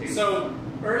did taste So,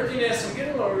 earthiness, I'm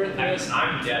getting a little earthiness.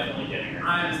 I'm definitely getting her.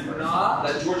 I'm not.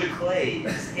 that Georgia Clay.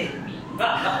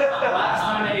 Last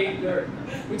time I ate dirt.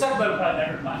 We talk about it probably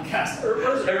every podcast.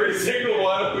 Every single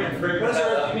one we bring. What does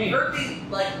earthy mean? Earthy,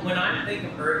 like when I think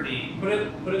of earthy, Put it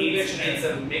in the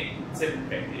dictionary.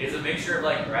 it's a mixture of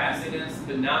like grassiness,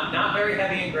 but not very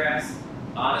heavy in grass.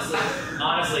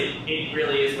 Honestly, it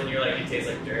really is when you're like it tastes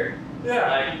like dirt.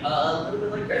 Yeah. Like a little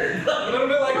bit like dirt. A little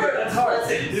bit like dirt. That's hard.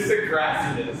 It's a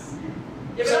grassiness.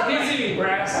 Yeah, So but he's eating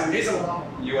grass. He's a long.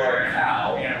 You are a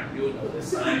cow. Yeah, you would know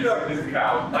this. He's a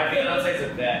cow. My fiance's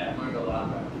a vet. I've learned a lot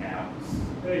about cows.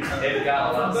 There you go. They've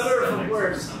got a lot of Better or stomachs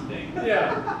worse. or something.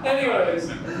 Yeah. Anyways,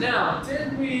 now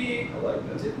did we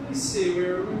see?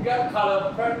 We got caught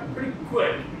up pretty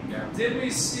quick. Yeah. Did we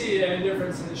see any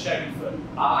difference in the Shaggy Foot?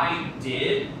 I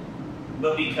did,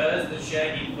 but because the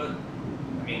Shaggy Foot,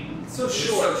 I mean, So it's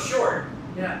short. so short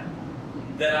Yeah.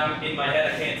 that I'm in my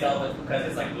head I can't tell if it's because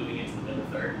it's like moving into the middle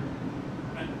third.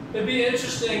 It'd be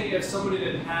interesting if somebody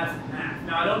did half and half.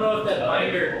 Now I don't know if that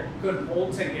binder could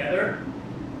hold together,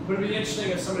 but it'd be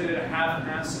interesting if somebody did a half and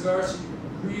half cigar so you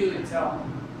could really tell.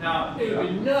 Now it would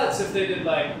be nuts if they did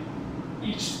like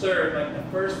each third, like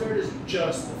the first third is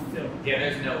just the filler. Yeah,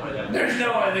 there's no way that. There's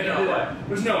no way they can No do way. that.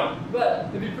 There's no one. But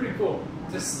it'd be pretty cool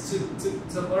just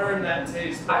to learn that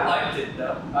taste. I liked it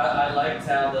though. I liked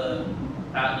how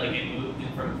like it moved in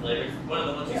from flavors. One of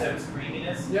the ones you said was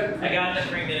creaminess. Yep. I got the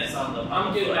creaminess on the.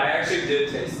 I'm getting. I actually did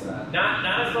taste that.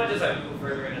 Not as much as I move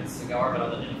further in a cigar, but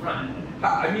on the in front.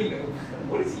 I mean,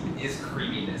 what is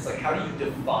creaminess? Like, how do you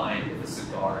define if a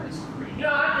cigar is creamy?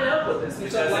 No, I can help with this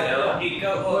It's because like it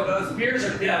goes. Beers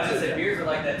are Yeah, I was creamy gonna say too. beers are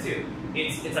like that too.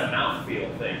 It's a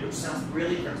mouthfeel thing, which sounds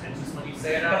really pretentious when you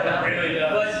say it out loud. It really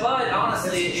does. But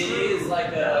honestly, It's it true. is like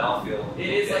a Mouthfeel. it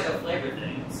is like a flavor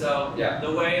thing. So Yeah.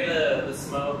 the way the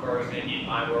smoke, or maybe in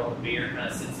my world, the beer kind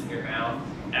of sits in your mouth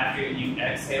after you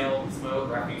exhale the smoke,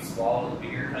 or after you swallow the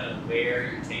beer, kind of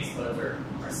where your taste buds are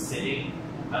sitting.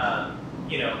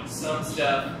 Some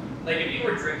stuff like if you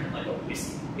were drinking like a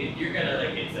whiskey, you're gonna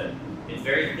like it's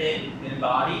very thin in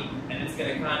body, and it's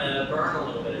gonna kind of burn a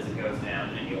little bit as it goes down,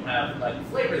 and you'll have like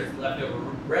flavors left over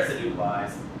residue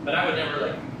wise. But I would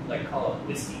never like call it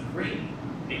whiskey creamy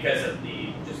because of the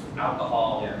just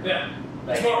alcohol. Yeah.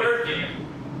 It's more earthy.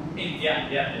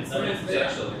 Yeah, in some instances,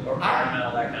 Actually, or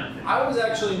caramel, that kind of thing. I was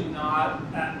actually not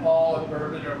at all a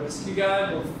bourbon or whiskey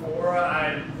guy before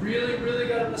I really, really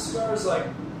got into cigars. Like,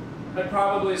 I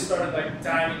probably started like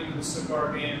diving into the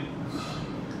cigar game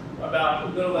about a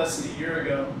little less than a year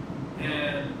ago,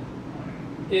 and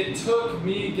it took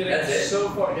me getting so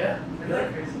far. Yeah,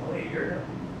 Crazy. Only a year ago.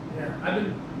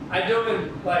 yeah. I dove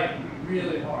in like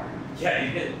really hard. Yeah,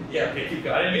 you did. Yeah, okay, keep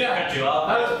going. I didn't mean to cut you off.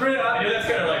 I was pretty. I know that's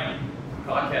kind of like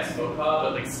podcast faux pas,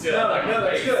 but like still. No, like, no,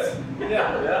 that's good.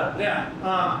 Yeah.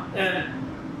 Yeah.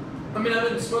 And I mean, I've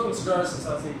been smoking cigars since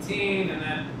I was 18, and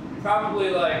then probably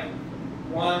like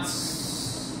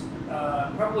once,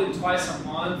 probably twice a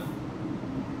month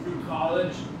through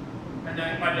college. And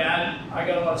then my dad, I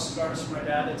got a lot of cigars from my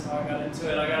dad. That's how I got into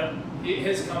it. I got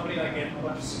his company like gave him a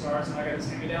bunch of cigars, and I got his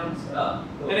hand-me-downs. So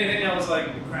cool. Anything that was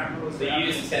like the crapper was. The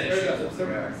used tennis shoes of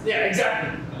cigars. Yeah,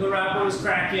 exactly. The wrapper was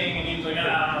cracking, and he was like,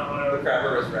 whatever. The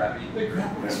crapper was rappy. The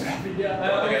crapper was rappy. Yeah.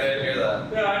 I didn't hear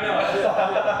that. Yeah,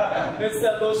 I know. It's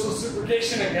that low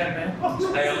lubrication again, man.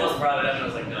 I almost brought it up and I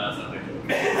was like, no, that's not a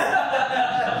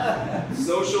joke.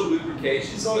 Social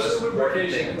lubrication. Social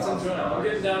lubrication. It's enjoyable. I'm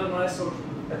getting down to my social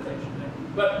lubrication.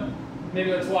 But maybe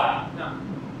that's why. No.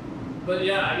 But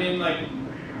yeah, I mean, like,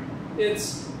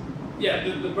 it's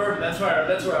the bourbon. That's where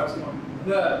I was going.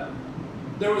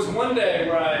 There was one day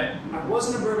where I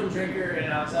wasn't a bourbon drinker,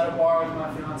 and I was at a bar with my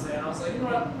fiance, and I was like, you know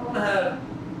what, I'm gonna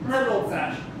have an old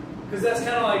fashioned, because that's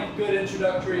kind of like good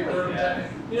introductory bourbon. Yeah.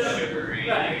 You know, Sugary.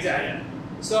 Right, exactly.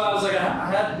 So I was like,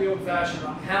 I had to be old fashioned.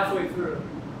 About halfway through,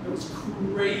 I was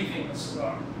craving a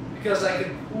cigar because I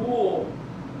could pull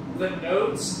the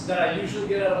notes that I usually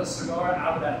get out of a cigar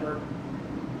out of that bourbon.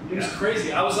 It was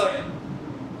crazy. I was like,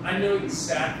 I know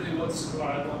exactly what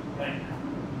cigar I want right now.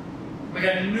 Like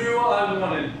I knew I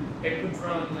wanted a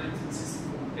Padron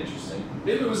 1964. Interesting.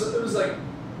 It was like,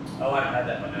 Oh, I've had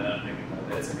that one. No, I'm thinking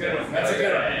about it. it's a good one. That's a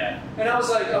good one. Yeah. And I was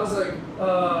like,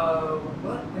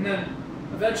 what? And then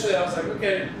eventually I was like,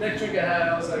 okay, next drink I had,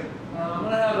 I was like, I'm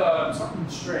gonna have something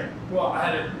straight. Well, I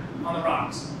had it on the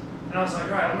rocks. And I was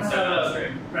like, right, I'm gonna have not a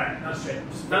straight. Right, not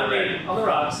straight. Just not me, on the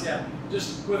rocks, yeah.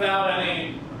 Just without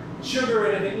any sugar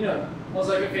or anything, you know. I was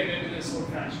like, okay, maybe this old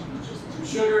fashioned. It's just too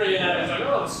sugary, and I was like,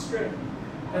 oh, this is great.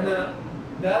 And then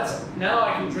now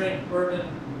I can drink bourbon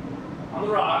on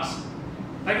the rocks.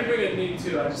 I can drink it neat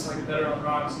too, I just like it better on the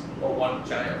rocks. Or one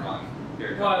giant rock.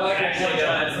 Here. Well, I like it. Actually, no,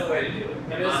 that's the way to do it.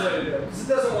 That is the way to do it. Because it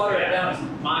doesn't water it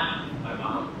down. My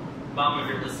mom, if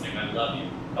you're listening, I love you.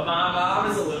 But my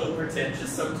mom is a little pretentious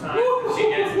sometimes when she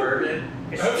gets bourbon.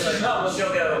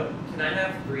 She'll go, can I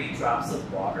have 3 drops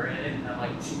of water in it? And I'm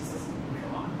like, Jesus,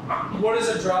 come on. What is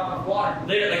a drop of water?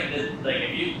 Like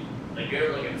if you go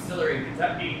to like a distillery in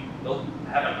Kentucky, they'll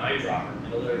have an eyedropper.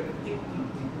 And they'll literally go, ding, ding, ding.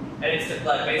 And it's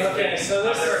like basically, okay, so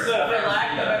this is the, for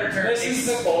lack of a better term, this is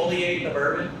the exfoliate the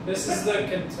bourbon. This is the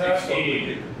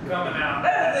Kentucky coming out.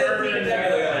 That's the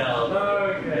Kentucky coming out.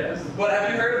 Okay. But have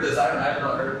you heard of this? I have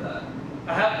not heard of that.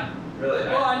 I haven't. Really?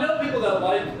 Well, I know people that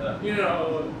like,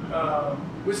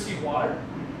 whiskey water.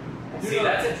 See,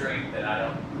 that's a drink that I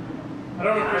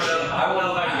don't appreciate. I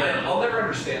will. I get it. I'll never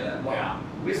understand that. Why? Yeah.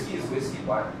 Whiskey is whiskey.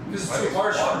 Why? Because why it's too is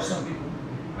harsh water? for some people.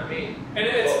 I mean, And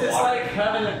it's water. like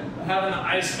having an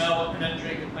ice melt and then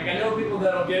drinking. Like I know people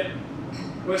that'll get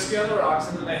whiskey on the rocks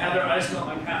and then they have their ice melt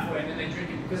like halfway and then they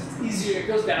drink it because it's easier. It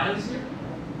goes down easier.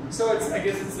 So I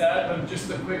guess it's that, but just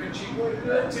the quick and cheap way to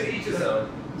do it. To each his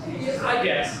own. I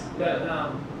guess. But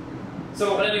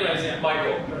but anyways, yeah.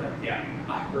 Michael. Go ahead. Yeah,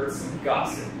 I heard some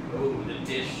gossip. Oh,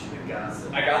 the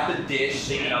gossip. I got the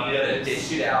dish, and I'm gonna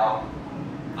dish it out.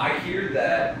 I hear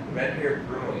that Red Hare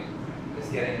Brewing is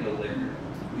getting into liquor.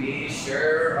 We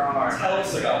sure are. Tell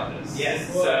us about this. Yes.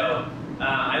 Well, So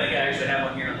I think I actually have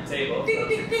one here on the table.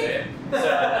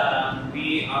 So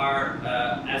we are,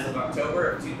 as of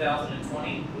October of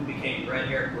 2020, we became Red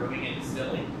Hare Brewing and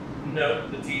Distilling.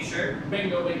 Note the T-shirt.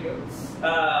 Bingo, bingo.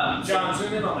 John,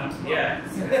 zoom in on that. yeah.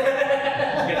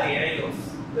 Get the angles.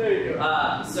 There you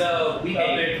go. So we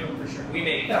make for sure. we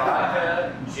make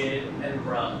vodka, gin, and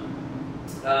rum.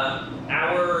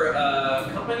 Our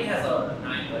company has a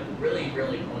really,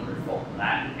 really wonderful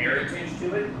Latin heritage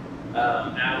to it.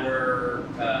 Our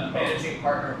managing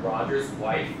partner, Roger's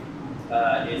wife,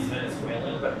 is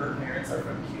Venezuelan, but her parents are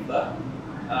from Cuba.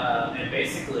 And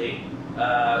basically,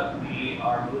 we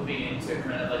are moving into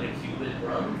kind of like a Cuban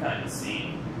rum kind of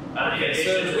scene. Okay,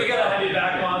 so we gotta have you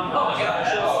back on. Oh my gosh,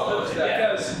 absolutely.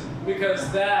 Yeah.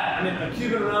 Because that, I mean, a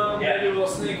Cuban rum, maybe we'll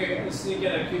sneak in a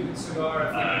Cuban cigar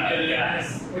if we can get it,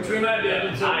 yes. which we might be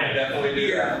able to. I definitely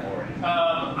do that.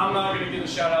 I'm not going to give a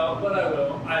shout out, but I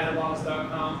will.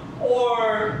 iHeadLongs.com.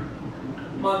 Or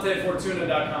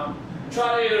montefortuna.com.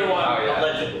 Try either one. Oh, yeah.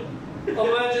 Allegedly.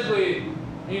 Allegedly,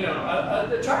 you know,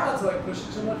 I try not to like push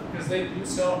it too much because they do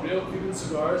sell real Cuban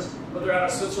cigars, but they're out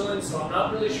of Switzerland, so I'm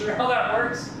not really sure how that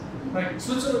works. Like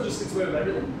Switzerland just gets away with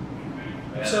everything.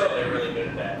 Yeah, So they're really good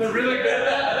at that. they're really good at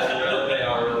that. They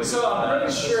are really So good I'm at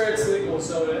pretty that. sure it's legal.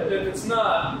 So if it's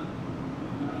not,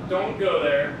 don't go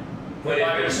there. But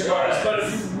Buy your if it cigars.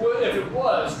 was- But if it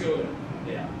was, go there.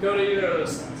 Yeah. Go to either of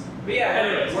those things. But yeah,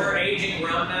 Anyways. we're aging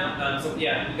rum now. So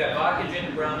yeah, we've got vodka, gin,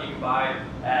 and rum you can buy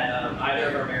at either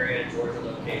of our Marietta, Georgia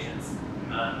locations,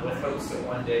 with hopes to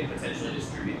one day potentially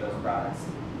distribute those products.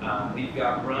 We've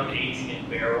got rum aging in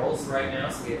barrels right now.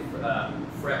 So we have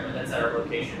Fretman, that's at our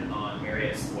location on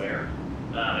Marietta Square.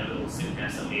 And we'll soon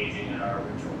have some aging at our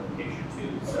original location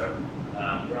too. So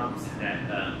rum's in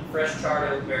that fresh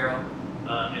charred oak barrel.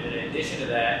 And in addition to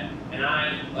that, and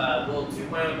I will toot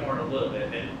my own horn a little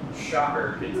bit, and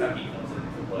shocker, Kentucky comes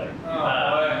into play.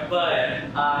 But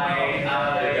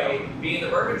I, being the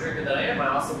bourbon drinker that I am, I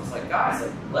also was like, guys,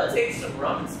 like, let's age some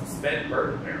rum in some spent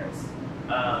bourbon barrels.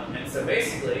 And so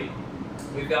basically,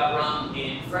 we've got rum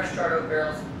in fresh charred oak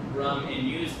barrels, rum in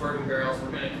used bourbon barrels.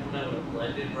 We're going to come out with a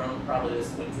blended rum probably this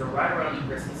winter, right around the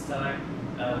Christmas time.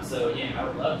 So yeah, I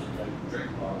would love to like,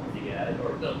 drink a bottle if you get it,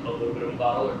 or a little bit of a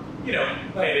bottle, or you know,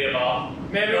 maybe a bottle.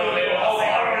 Maybe a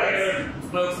bottle.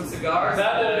 Smoke some cigars.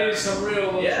 That will be some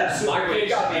real Michael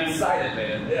got me man. excited,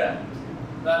 man. Yeah.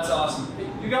 That's awesome.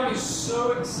 You got me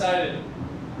so excited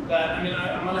that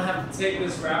I'm gonna have to take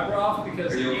this wrapper off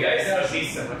because Are you You guys okay? know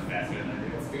she's so much faster than I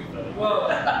do. It's good, buddy.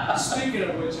 Well, speaking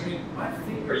of which, my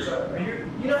fingers are.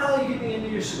 You know how you get the end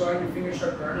of your cigar and your fingers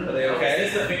start burning? Are they okay?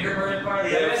 Is this the finger burning part? Are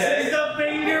they okay? This is the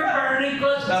finger burning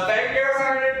question. The finger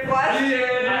burning question.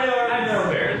 I know.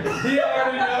 prepared. He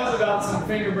already knows about some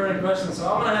finger burning questions, so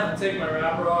I'm gonna have to take my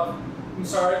wrapper off. I'm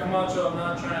sorry, Camacho. I'm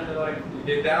not trying to like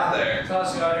Get down there.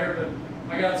 toss you out here,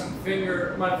 but I got some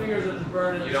my fingers are just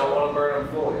burning. You don't want to burn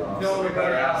them fully. Don't want to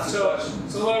burn out. So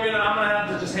Logan, I'm gonna have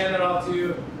to just hand it off to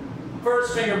you.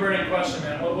 First finger burning question,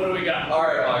 man. What do we got? All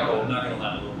right, Michael. I'm not gonna lie,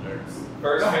 I'm a little nervous.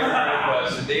 First finger burning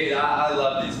question. Dude, I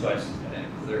love these questions, man.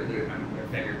 They're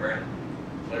finger burning.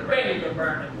 They're burning. Finger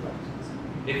burning.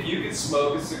 If you could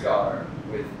smoke a cigar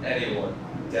with anyone,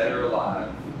 dead or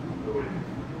alive, who would it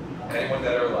be? Anyone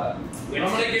dead or alive? I'm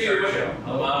gonna give you I'm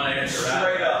gonna answer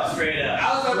Straight up. Straight up.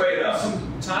 I was about Straight to up. give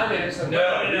some time answer.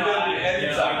 No, you don't need any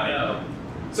time. No.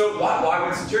 So why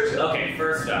Winston Churchill? Okay,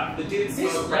 first off, the dude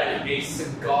smoked like a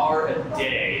cigar a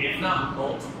day, if not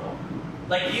multiple.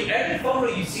 Like any photo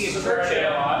you see of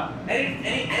Churchill,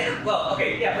 well,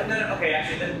 okay, yeah, but then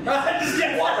actually then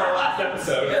Watch our last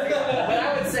episode. but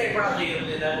I would say probably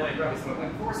in that point probably smoked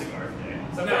like 4 cigars a day.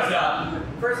 So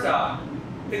first off,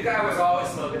 the guy was always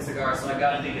smoking cigars, so I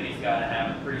gotta think that he's gotta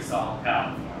have a pretty solid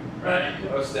palate for him,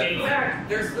 right? Most In definitely. fact,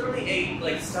 there's literally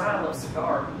a style of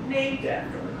cigar named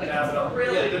after him. Like it's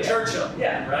really the Churchill.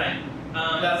 Yeah, right.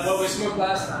 That's what we smoked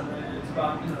last time, man. It's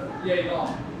about yay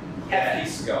long. Hefty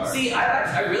cigar. See,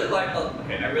 I really like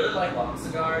long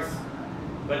cigars,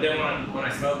 but then when I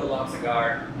smoke a long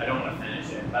cigar, I don't want to finish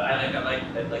it. I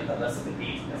like the less of the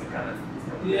heat because it kind of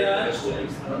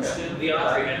Understand. the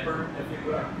Audrey Hepburn, if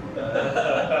you will.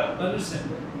 Understand.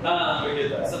 We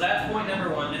did that. So that's point number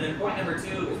 1, and then point number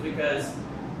 2 is because,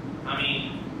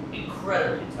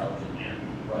 incredibly intelligent man,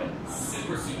 right?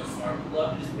 Super smart.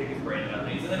 Love to just pick his brain about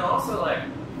things, and then also I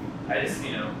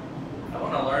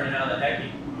want to learn how the heck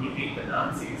he beat the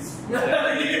Nazis.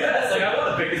 That's I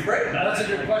want to pick his brain about. That's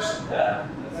a good question. Yeah.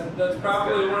 That's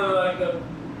probably one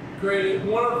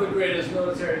of the greatest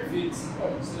military feats.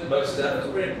 So Most that's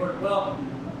definitely. pretty important. Well,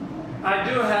 I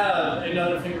do have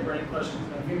another finger burning question.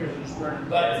 My fingers are just burning,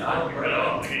 but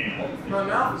my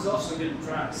mouth is also getting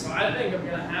dry, so I think I'm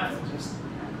gonna have to just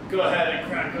go ahead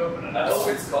and crack open it. I hope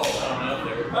it's cold. I don't know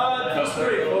if they were. It feels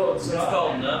pretty cold. It's So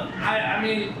cold enough.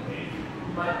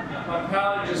 my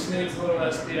palate just needs a little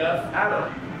SPF.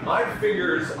 Adam, my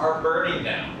fingers are burning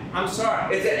now. I'm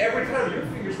sorry. Is it every time your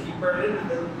fingers keep burning and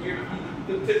then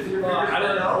the tips of your Well, fingers I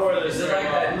didn't burn off? pour this. Is it like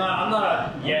that? I'm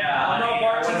not Yeah, I'm not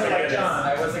bartender like John.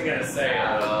 I wasn't gonna say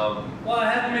it. Well, I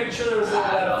had to make sure there was a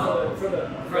little bit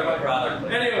for my the.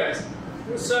 product. Anyways,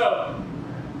 so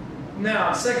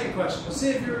now second question. We'll see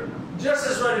if you're just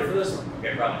as ready for this one.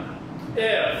 Okay, probably not.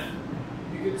 If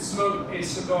you could smoke a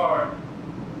cigar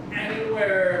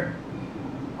anywhere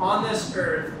on this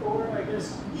earth, or I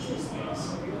guess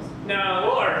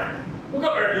no, or we'll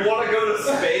go earth. You want to go to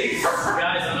space?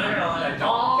 Guys, I'm not gonna lie, I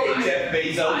don't.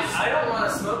 Hey, Jeff Bezos. I don't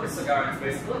want to smoke a cigar in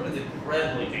space. I feel like it's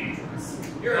incredibly dangerous.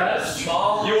 You're in a That's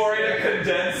small. You are in a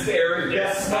condensed area.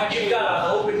 Yes, you've got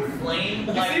an open flame.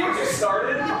 You see what you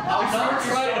started? I'm not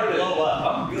trying to blow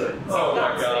up. I'm good. Oh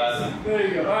my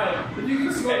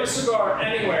cigar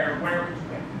anywhere, where would you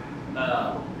pick?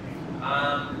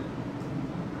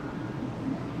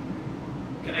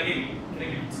 Can I give you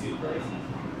two places?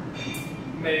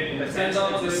 Maybe. Depends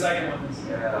on what the second one is.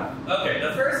 Yeah. Okay,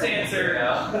 the first answer,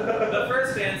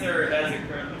 as it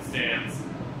currently stands,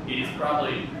 is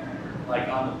probably like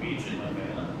on the beach in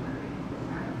Havana.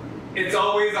 It's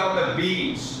always on the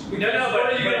beach. No, but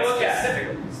what are you going to look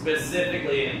at?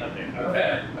 Specifically in Havana.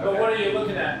 Okay. But what are you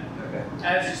looking at Okay.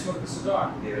 as you smoke the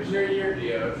cigar? The ocean.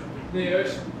 The ocean. The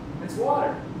ocean. It's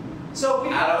water. So we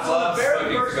Adam on loves the very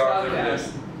smoking first cigars over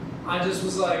podcast, I just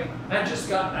was like, I just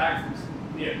got back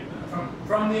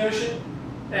from the ocean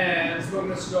and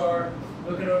smoking a cigar,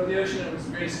 looking over the ocean. It was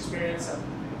the greatest experience. So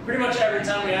pretty much every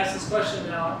time we ask this question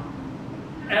now,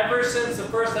 ever since the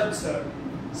first episode,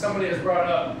 somebody has brought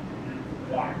up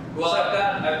water. Well, So-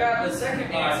 I've got the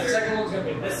second answer. the second one's gonna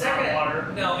be The second water.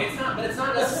 No, it's not. But it's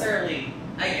not necessarily.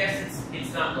 I guess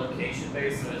it's not location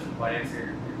based, so it doesn't quite answer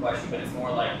your question. But it's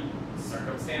more like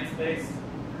circumstance based.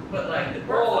 But like the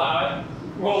We'll allow it.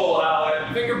 We'll allow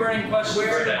it. Finger burning questions.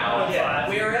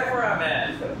 wherever I'm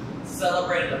at,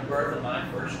 celebrating the birth of my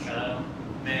first child,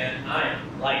 man, I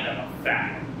am lighting up a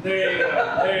fat. There you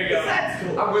go. There you go. That's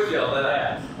cool. I'm with you on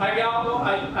that.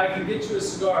 I can get you a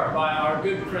cigar by our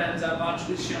good friends at La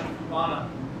Tradición Cubana.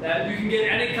 That you can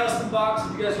get any custom box.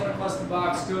 If you guys want a custom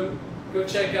box, go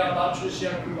check out La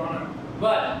Tradición Cubana.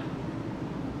 But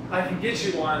I can get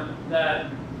you one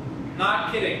that,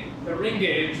 not kidding, the ring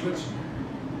gauge, which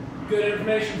good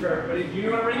information for everybody. Do you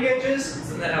know what a ring gauge is?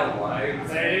 Isn't that how wide?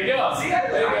 There you go. See,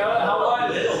 there you go. How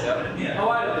wide it is? Yeah. How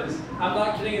wide it is? I'm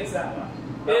not kidding. It's that wide.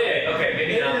 Okay,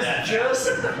 maybe It not is that.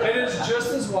 it is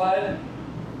just as wide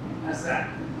as that.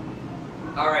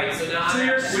 All right, so now So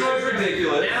you're Which is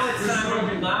ridiculous. Now it's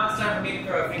time for me to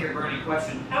throw a finger burning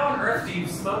question. How on earth do you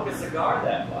smoke a cigar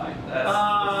that wide?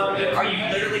 Are you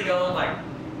literally going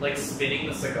like spinning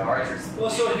the cigar as you're smoking?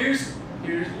 Well, so here's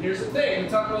the thing. We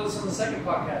talked about this on the second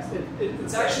podcast.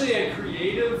 It's actually a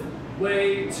creative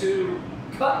way to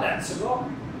cut that cigar,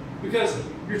 because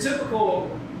your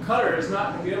typical cutter is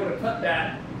not going to be able to cut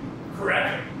that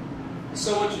correctly.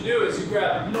 So what you do is you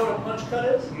grab. You know what a punch cut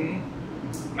is?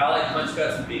 Mm-hmm. I like punch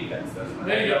cuts and beat cuts.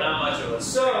 There you go. Not much of a.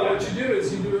 So what you do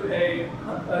is you do a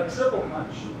triple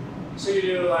punch. So you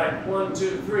do like 1,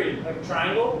 2, 3, like a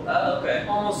triangle. Oh, okay.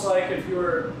 Almost like if you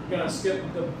were gonna skip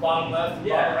the bottom left,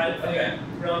 bottom right thing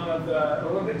rung of the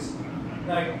Olympics.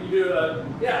 Like you do so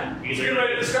you're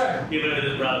ready to describe You literally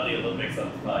just brought the Olympics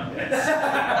on the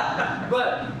podcast.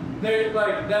 But they're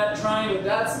like that triangle.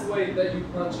 That's the way that you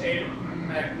punch a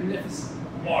magnificent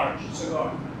large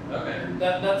cigar. Okay.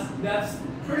 That's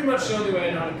pretty much the only way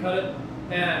I know how to cut it.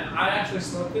 And I actually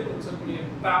smoked it. It took me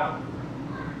about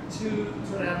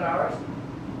 2.5 hours.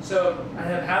 So I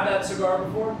have had that cigar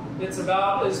before. It's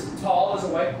about as tall as a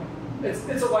white.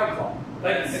 It's a white claw.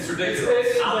 Like It's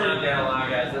ridiculous. I'm not gonna lie,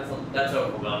 guys. That's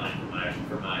overwhelming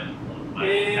for my I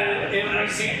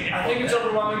think it's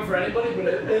overwhelming for anybody, but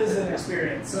it is an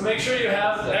experience. So make sure you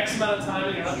have X amount of time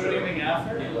and you're not doing anything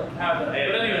after. Have that. But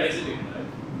anyways,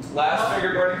 Last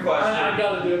finger burning I question.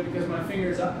 gotta do it because my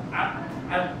fingers.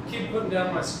 I keep putting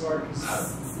down my cigar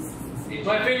because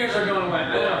my fingers are going away.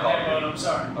 I know, I'm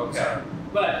sorry. Okay. Sorry.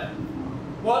 But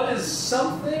what is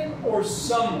something or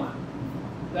someone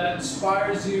that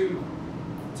inspires you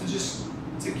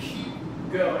to keep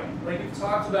going? Like you've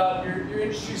talked about, your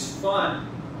industry's fun,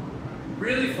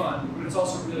 really fun, but it's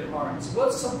also really hard. So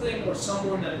what's something or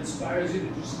someone that inspires you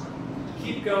to just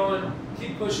keep going,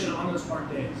 keep pushing on those hard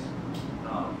days?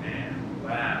 Oh man,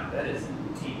 wow, that is a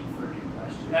deep freaking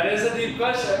question. That is a deep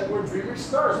question. We're dreamers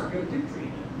stars. We're going to deep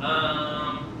dream.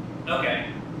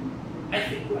 Okay. I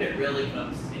think what it really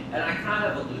comes to, and I kind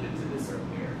of alluded to this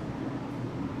earlier.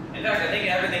 In fact, I think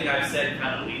everything I've said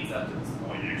kind of leads up to this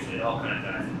point. Actually, it all kind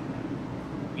of ties in.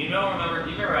 You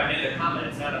remember I made the comment.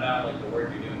 It's not about like the work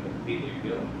you're doing, but the people you're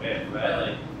dealing with, right?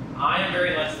 Like, I am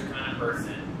very much the kind of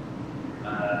person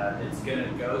that's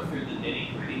gonna go through the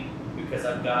nitty gritty because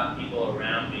I've got people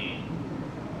around me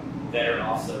that are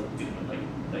also doing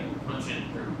like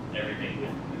punching through everything with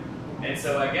me. And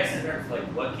so I guess in terms of like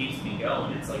what keeps me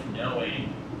going, it's like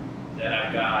knowing that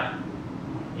I've got,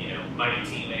 my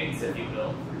teammates, if you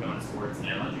will, for going to sports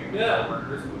analogy, or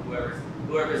workers,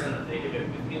 whoever's in the thick of it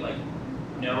with me, like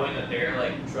knowing that they're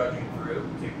like trudging through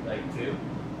too.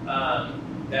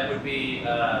 That would be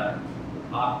the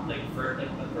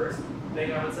first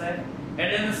thing I would say.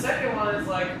 And then the second one is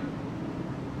like,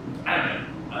 I don't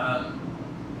know.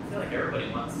 I feel like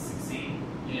everybody wants to succeed,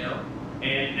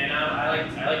 And I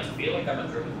like to feel like I'm a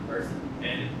driven person.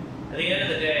 And at the end of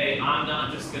the day, I'm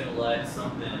not just gonna let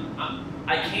something.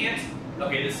 I can't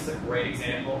okay, this is a great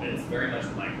example, and it's very much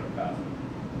a microcosm.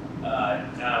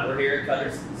 We're here at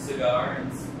Cutter's Cigar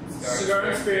and Cigar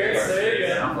and Spirits. There you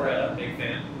go. Big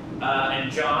fan.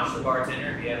 And Josh, the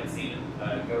bartender, if you haven't seen him,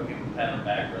 go give him a pat on the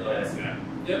back. Really nice guy.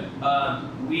 Yep.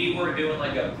 We were doing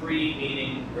like a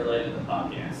pre-meeting related to the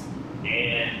podcast.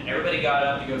 And everybody got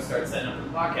up to go start setting up for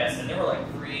the podcast, and there were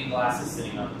like 3 glasses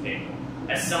sitting on the table.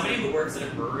 As somebody who works at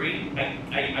a brewery,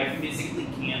 I physically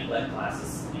can't let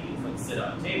glasses sit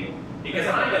on the table. Because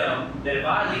I know that if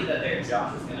I leave that there,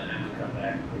 Josh is going to have to come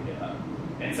back and pick it up.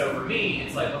 And so for me,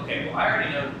 it's like, okay, well, I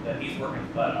already know that he's working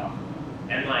his butt off.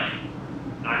 And like,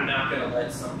 I'm not going to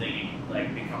let something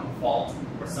like become a fault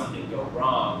or something go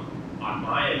wrong on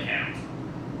my account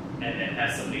and then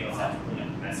have somebody else have to clean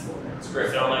up the mess for it. It's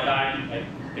great. So like I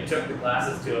took the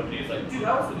glasses to him and he was like, dude,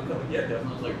 I was going to come and get them. And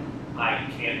I was like,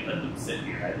 I can't let them sit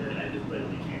here. I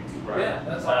literally can't do Right. Yeah,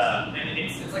 that's awesome. And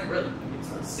it's like really, it's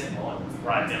sort of simple and it's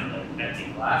brought down to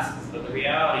empty glasses. But the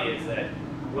reality is that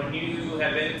when you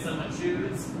have been in someone's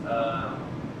shoes,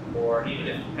 or even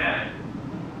if you haven't,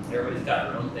 everybody's got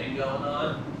their own thing going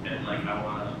on, and like I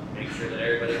want to make sure that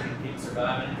everybody can keep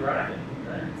surviving and thriving.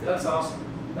 Right? That's awesome.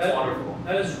 That's wonderful.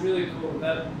 That is really cool.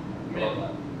 That's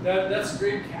a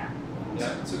great cap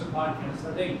to the podcast.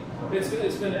 I think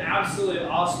it's been absolutely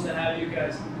awesome to have you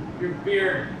guys. Your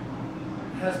beer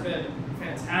has been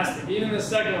fantastic. Even the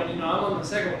second one, I'm on the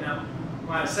second one now.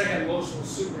 My second Local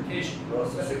Supercation. I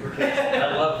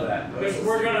love that.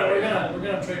 We're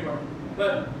gonna trademark.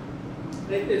 But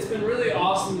it's been really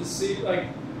awesome to see. Like,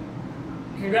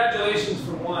 congratulations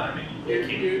for one. I mean,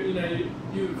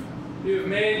 you've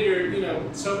made your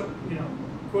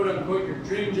quote unquote your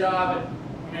dream job,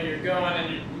 and you're going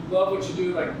and you love what you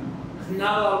do. Like, there's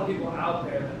not a lot of people out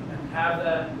there that have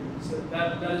that. So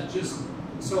that is just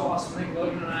so awesome. I think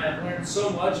Logan and I have learned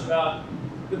so much about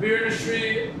the beer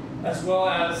industry, as well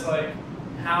as like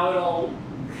how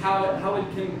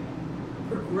it can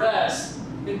progress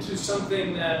into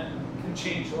something that can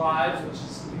change lives, which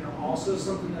is also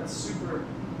something that's super.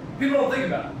 People don't think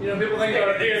about. People think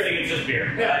about beer. It's just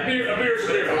beer. Yeah, a beer is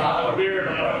beer. A beer,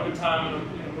 a good time,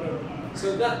 whatever.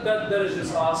 So that is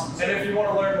just awesome. And if you want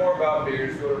to learn more about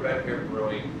beers, go to Red Hare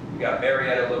Brewing. We got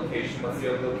Marietta location. What's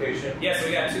the other location? Yeah, so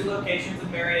we got 2 locations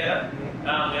in Marietta. We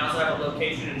also have a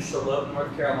location in Charlotte,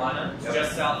 North Carolina,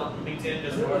 just south of Bloomington,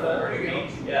 just north of Myrtle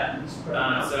Beach. Yeah.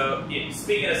 So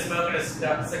speaking of smoking a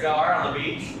cigar on the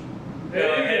beach,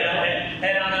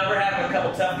 head on over, have a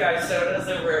couple Tough Guy sodas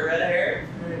over at Red Hare,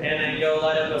 and then go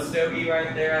light up a stogie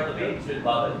right there on the beach. And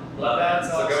love it. That's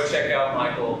so awesome. Go check out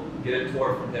Michael. Get a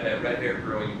tour from him at Red Hare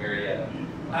Brewing, Marietta.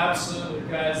 Absolutely,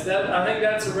 guys. I think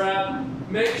that's a wrap.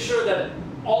 Make sure that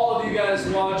all of you guys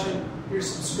watching, you're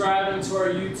subscribing to our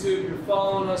YouTube, you're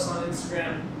following us on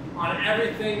Instagram, on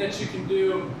everything that you can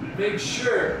do. Make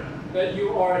sure that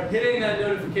you are hitting that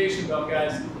notification bell,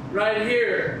 guys. Right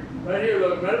here,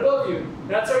 look, right above you.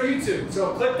 That's our YouTube.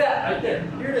 So click that right there.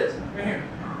 Here it is, right here.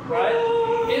 Right?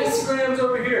 Instagram's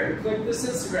over here. Click this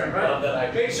Instagram, right? Love that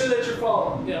IG. Make sure that you're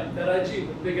following. Yeah, that IG,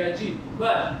 the big IG.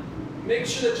 But make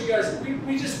sure that you guys, we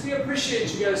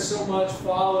appreciate you guys so much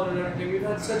following and everything. We've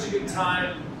had such a good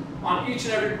time on each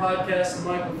and every podcast. And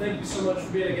Michael, thank you so much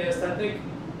for being a guest. I think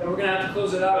that we're going to have to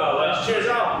close it out. Cheers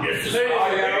out. Yes. There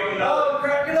you go.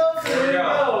 Crack it up. There you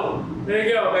go. There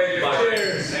you go. Thank you, Michael.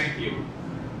 Cheers. Thank you.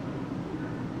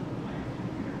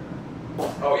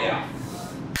 Oh, yeah.